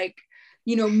 and like,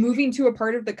 moving to a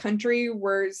part of the country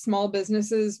where small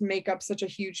businesses make up such a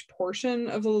huge portion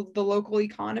of the local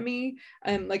economy.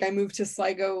 Like I moved to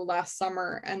Sligo last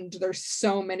summer, and there's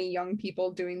so many young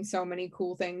people doing so many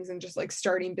cool things and just like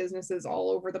starting businesses all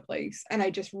over the place. And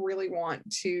I just really want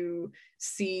to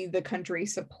see the country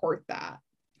support that.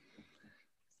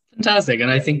 Fantastic. And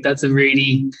I think that's a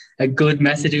good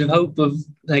message of hope, of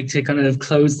like to kind of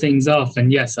close things off.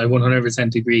 And yes, I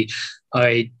 100% agree.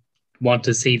 I want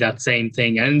to see that same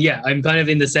thing. And yeah, I'm kind of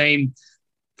in the same,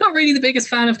 not really the biggest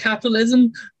fan of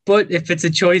capitalism, but if it's a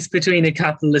choice between a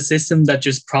capitalist system that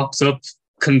just props up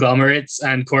conglomerates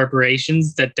and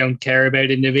corporations that don't care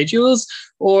about individuals,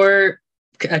 or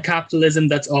a capitalism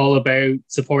that's all about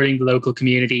supporting the local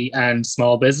community and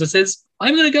small businesses,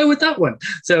 I'm going to go with that one.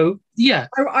 So yeah,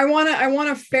 I want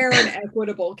a fair and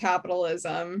equitable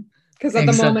capitalism, because at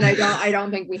the moment I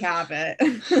don't think we have it.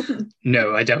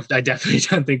 No, I definitely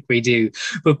don't think we do.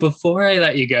 But before I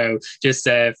let you go, just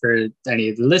for any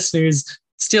of the listeners,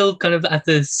 still kind of at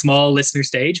the small listener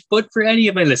stage, but for any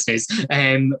of my listeners,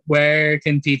 where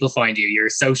can people find you? Your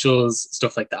socials,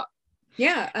 stuff like that.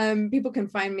 People can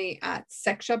find me at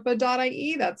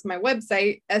sexshoppa.ie. That's my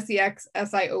website,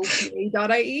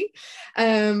 sexsiopa.ie.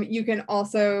 You can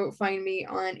also find me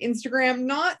on Instagram,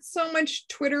 not so much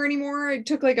Twitter anymore. I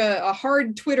took like a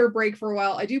hard Twitter break for a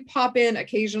while. I do pop in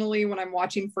occasionally when I'm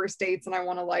watching First Dates and I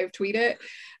want to live tweet it.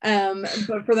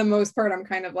 But for the most part, I'm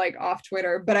kind of like off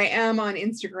Twitter, but I am on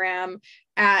Instagram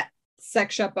at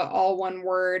sexshoppa, all one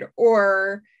word,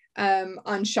 or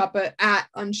Unshoppa at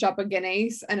Unshoppa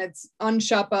Ganesh, and it's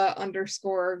Unshoppa_Ganesh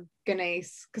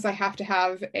because I have to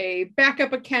have a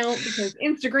backup account because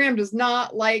Instagram does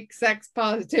not like sex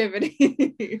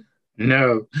positivity.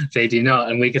 No, they do not.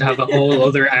 And we could have a whole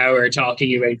other hour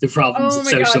talking about the problems of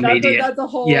social media. That's a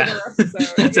whole other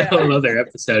episode. That's a whole other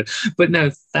episode. But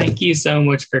no, thank you so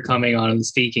much for coming on and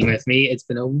speaking with me. It's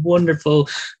been a wonderful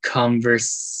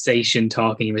conversation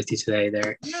talking with you today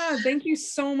there. Yeah, thank you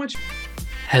so much.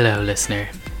 Hello, listener.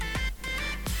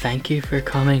 Thank you for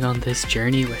coming on this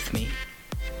journey with me.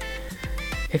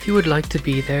 If you would like to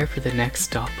be there for the next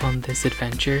stop on this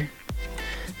adventure,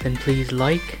 then please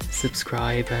like,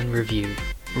 subscribe, and review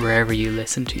wherever you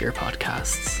listen to your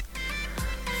podcasts.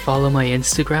 Follow my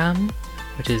Instagram,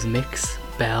 which is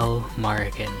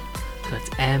mixbellmorrigan. That's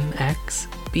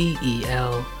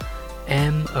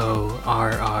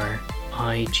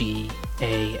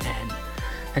MixBellMorrigan.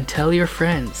 And tell your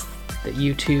friends that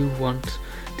you too want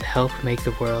to help make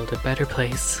the world a better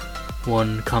place,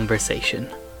 one conversation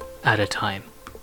at a time.